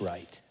get this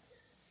right.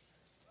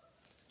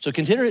 So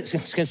consider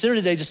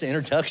today just an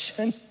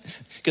introduction,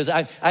 because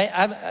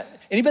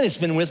anybody that's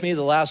been with me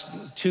the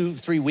last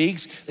 2-3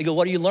 weeks, they go,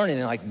 what are you learning?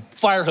 And like,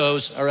 fire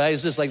hose, all right?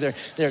 It's just like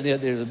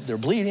they're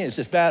bleeding, it's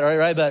just bad, all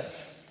right? But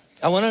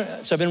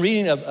so I've been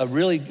reading a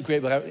really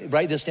great book.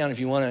 Write this down if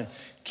you wanna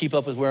keep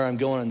up with where I'm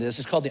going on this.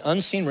 It's called The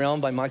Unseen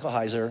Realm by Michael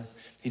Heiser.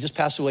 He just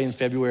passed away in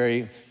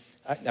February.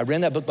 I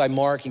ran that book by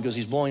Mark. He goes,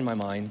 he's blowing my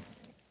mind.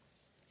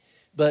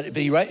 But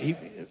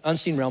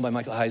Unseen Realm by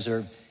Michael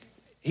Heiser.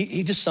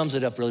 He just sums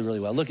it up really, really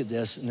well. Look at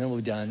this, and then we'll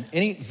be done.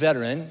 Any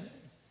veteran,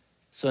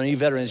 so any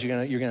veterans,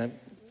 you're gonna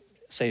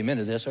say amen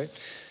to this, right?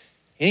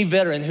 Any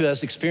veteran who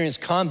has experienced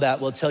combat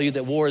will tell you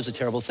that war is a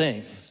terrible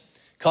thing.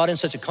 Caught in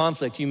such a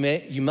conflict,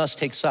 you must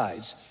take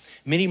sides.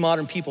 Many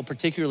modern people,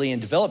 particularly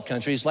in developed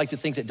countries, like to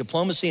think that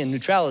diplomacy and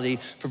neutrality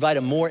provide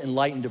a more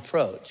enlightened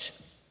approach.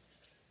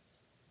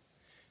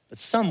 But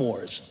some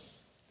wars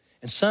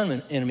and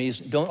some enemies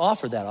don't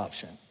offer that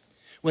option.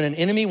 When an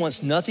enemy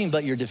wants nothing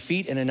but your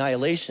defeat and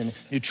annihilation,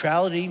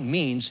 neutrality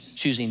means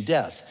choosing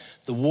death.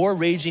 The war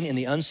raging in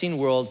the unseen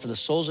world for the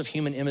souls of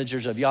human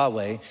imagers of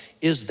Yahweh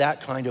is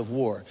that kind of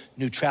war.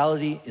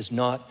 Neutrality is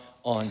not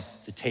on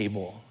the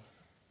table.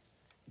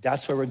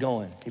 That's where we're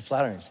going. Hey,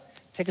 Flatirons,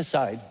 pick a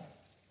side.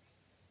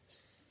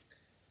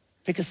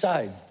 Pick a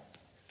side.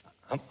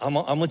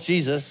 I'm with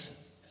Jesus,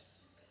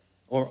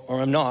 or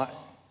I'm not.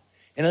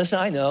 And listen,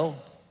 I know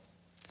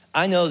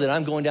that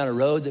I'm going down a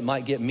road that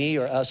might get me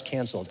or us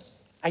canceled.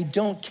 I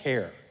don't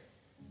care.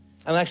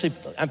 I was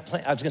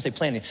gonna say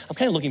planning. I'm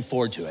kind of looking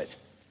forward to it.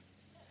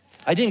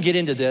 I didn't get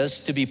into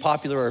this to be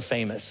popular or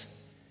famous.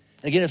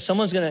 And again, if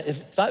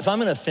I'm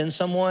gonna offend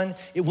someone,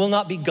 it will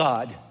not be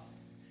God.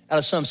 Out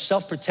of some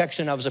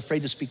self-protection, I was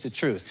afraid to speak the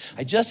truth.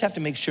 I just have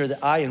to make sure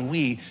that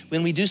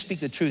when we do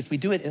speak the truth, we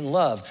do it in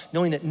love,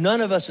 knowing that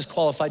none of us is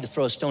qualified to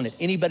throw a stone at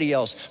anybody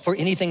else for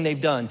anything they've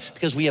done,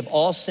 because we have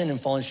all sinned and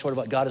fallen short of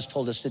what God has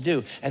told us to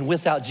do. And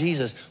without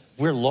Jesus,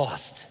 we're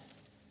lost.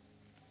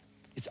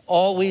 It's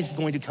always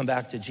going to come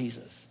back to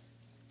Jesus.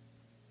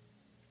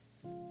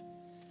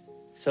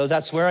 So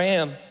that's where I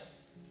am.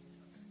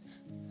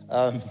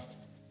 I'm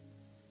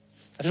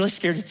really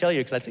scared to tell you,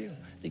 because I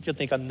think you'll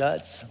think I'm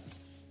nuts.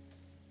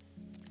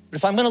 But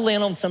if I'm gonna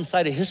land on some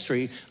side of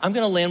history, I'm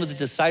gonna land with the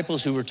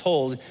disciples who were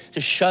told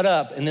to shut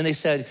up. And then they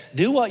said,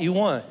 do what you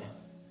want,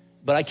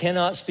 but I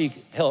cannot speak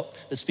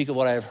of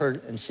what I have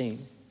heard and seen.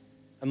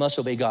 I must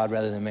obey God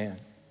rather than man.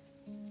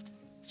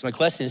 So my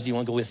question is, do you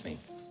wanna go with me?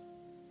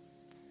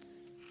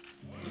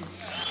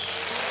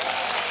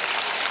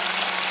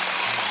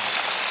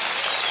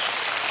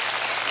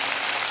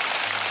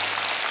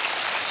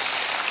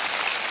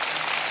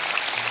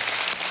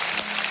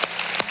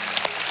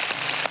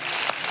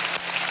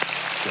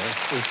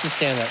 Let's just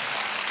stand up.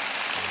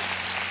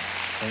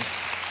 Thanks.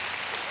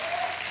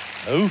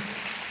 Oh.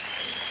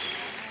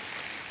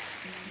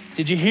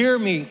 Did you hear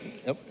me?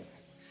 Nope.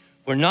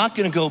 We're not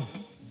gonna go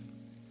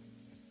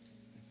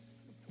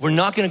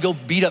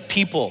beat up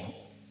people.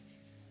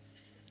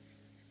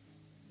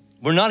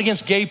 We're not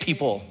against gay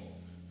people,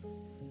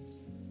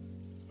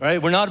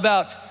 right? We're not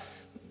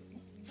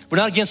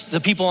against the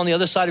people on the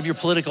other side of your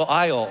political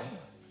aisle.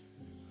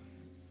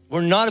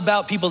 We're not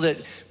about people that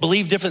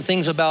believe different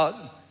things about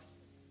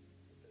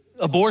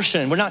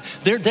abortion.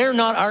 They're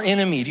not our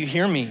enemy. Do you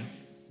hear me?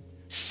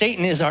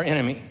 Satan is our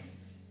enemy.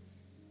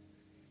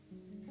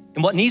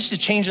 And what needs to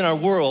change in our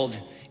world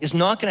is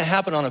not gonna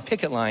happen on a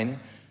picket line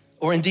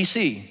or in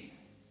DC.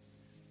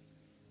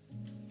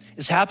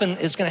 It's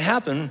gonna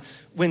happen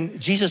when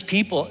Jesus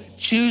people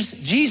choose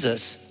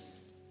Jesus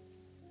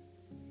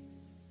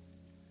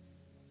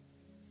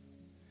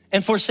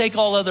and forsake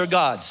all other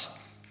gods.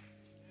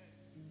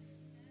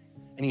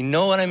 And you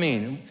know what I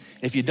mean.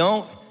 If you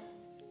don't,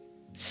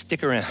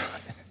 stick around.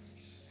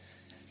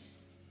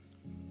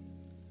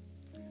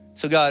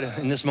 So God,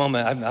 in this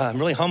moment, I'm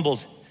really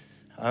humbled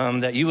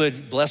that you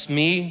would bless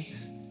me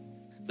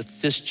with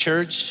this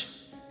church,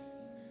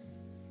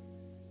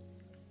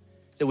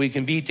 that we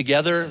can be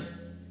together,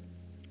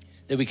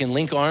 that we can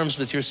link arms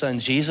with your son,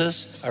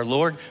 Jesus, our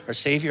Lord, our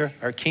Savior,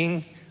 our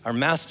King, our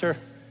Master,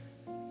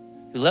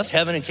 who left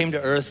heaven and came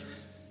to earth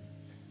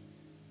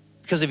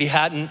because if he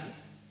hadn't,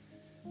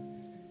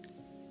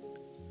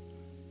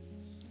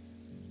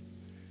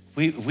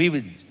 we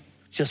would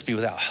just be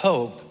without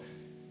hope.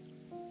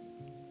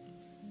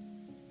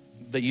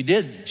 But you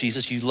did,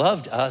 Jesus. You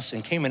loved us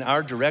and came in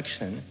our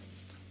direction.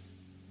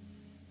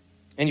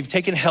 And you've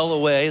taken hell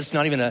away. It's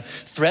not even a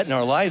threat in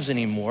our lives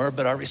anymore.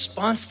 But our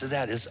response to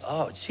that is,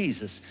 oh,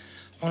 Jesus,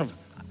 I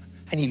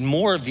need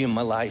more of you in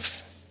my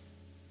life.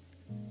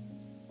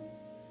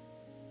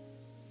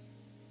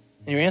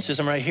 And your answer is,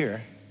 I'm right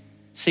here.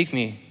 Seek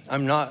me.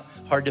 I'm not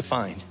hard to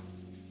find.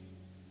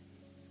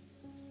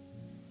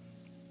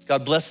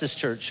 God bless this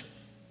church.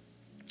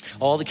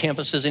 All the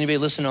campuses, anybody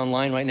listening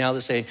online right now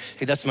that say,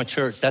 hey, that's my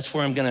church. That's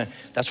where I'm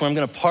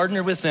gonna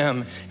partner with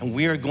them, and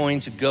we are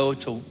going to go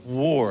to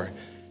war,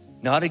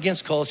 not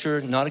against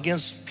culture, not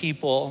against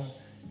people,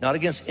 not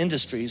against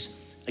industries,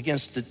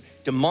 against the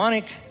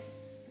demonic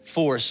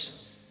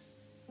force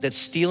that's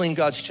stealing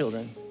God's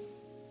children,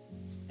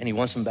 and he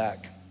wants them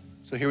back.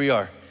 So here we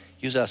are.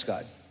 Use us,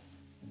 God.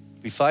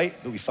 We fight,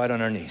 but we fight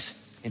on our knees.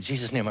 In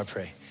Jesus' name I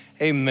pray.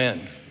 Amen.